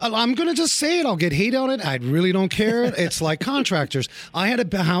 I'm going to just say it. I'll get hate on it. I really don't care. It's like contractors. I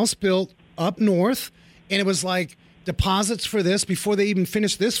had a house built up north, and it was like deposits for this before they even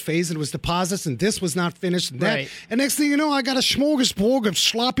finished this phase. And it was deposits, and this was not finished. And that. Right. And next thing you know, I got a smorgasbord of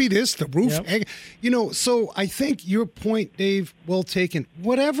sloppy this, the roof. Yep. So I think your point, Dave, well taken.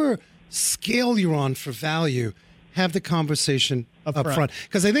 Whatever scale you're on for value, have the conversation up front.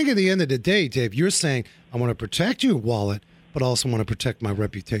 Because I think at the end of the day, Dave, you're saying, I want to protect your wallet, but also want to protect my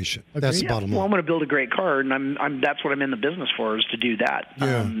reputation. Agreed. That's the bottom line. Well, I'm going to build a great car, and I'm that's what I'm in the business for, is to do that.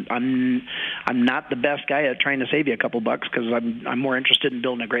 Yeah. I'm not the best guy at trying to save you a couple bucks, because I'm more interested in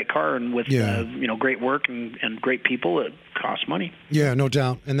building a great car, and with great work and great people, it costs money. Yeah, no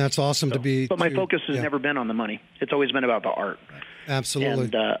doubt, and that's awesome to be. But my focus has never been on the money. It's always been about the art.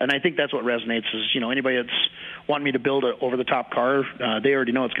 Absolutely. And I think that's what resonates is, anybody that's wanting me to build an over-the-top car, they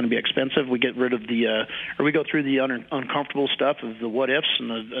already know it's going to be expensive. We get rid of we go through the uncomfortable stuff of the what-ifs and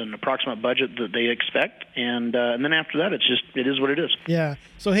the approximate budget that they expect. And then after that, it is what it is. Yeah.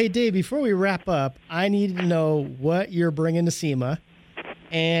 So, hey, Dave, before we wrap up, I need to know what you're bringing to SEMA.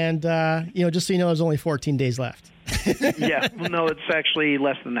 And, just so you know, there's only 14 days left. Yeah. Well, no, it's actually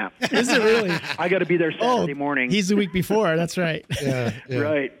less than that. Is it really? I got to be there Saturday morning. He's the week before. That's right. Yeah.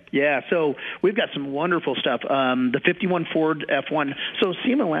 Right. Yeah. So we've got some wonderful stuff. The 51 Ford F1. So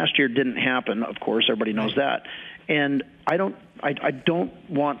SEMA last year didn't happen, of course. Everybody knows that. And I don't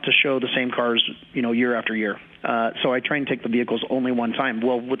want to show the same cars, year after year. So I try and take the vehicles only one time.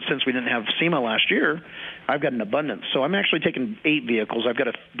 Well, since we didn't have SEMA last year, I've got an abundance. So I'm actually taking 8 vehicles. I've got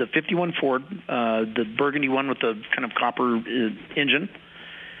the 51 Ford, the burgundy one with the kind of copper engine.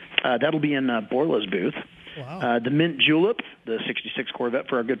 That'll be in Borla's booth. Wow. The Mint Julep, the 66 Corvette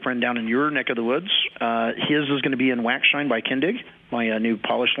for our good friend down in your neck of the woods. His is going to be in Wax Shine by Kindig, my new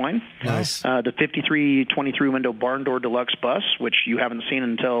polished line. Nice. The 5323 window barn door deluxe bus, which you haven't seen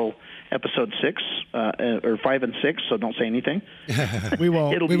until episode 6 or 5 and 6, so don't say anything. We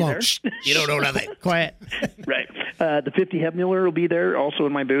won't. It'll We be won't. there. You don't know nothing. Quiet. Right. The 50 Hebmuller will be there, also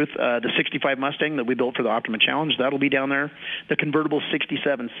in my booth. The 65 Mustang that we built for the Optima Challenge, that'll be down there. The convertible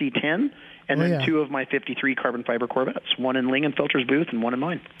 67 C10, and then 2 of my 53 carbon fiber Corvettes, one in Lingenfelter's booth and one in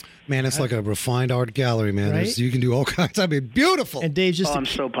mine. Man, it's like a refined art gallery, man. Right? You can do all kinds. I mean, beautiful. And Dave's just I'm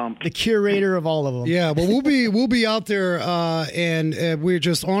so pumped. the curator of all of them. Yeah, well, we'll be out there, and we're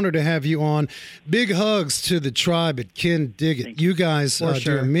just honored to have you on. Big hugs to the tribe at Ken Diggett. You guys do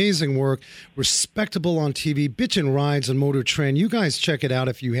sure. amazing work, respectable on TV, bitchin' rides on Motor Trend. You guys check it out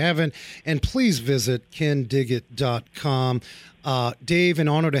if you haven't, and please visit kendiggett.com. Dave, an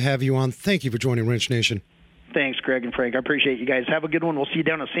honor to have you on. Thank you for joining Wrench Nation. Thanks, Greg and Frank. I appreciate you guys. Have a good one. We'll see you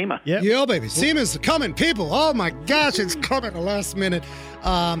down at SEMA. Yep. Yeah, baby. SEMA's coming, people. Oh, my gosh, it's coming at the last minute.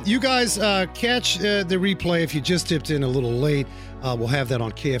 You guys catch the replay if you just dipped in a little late. We'll have that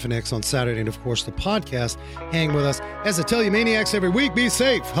on KFNX on Saturday, and, of course, the podcast. Hang with us. As I tell you, Maniacs, every week, be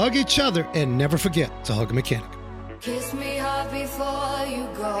safe, hug each other, and never forget to hug a mechanic. Kiss me hard before you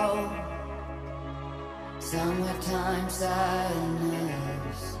go. Summertime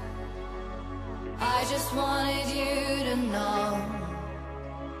sadness. I just wanted you to know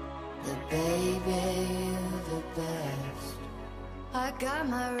that, baby, you're the best. I got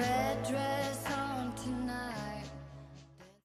my red dress.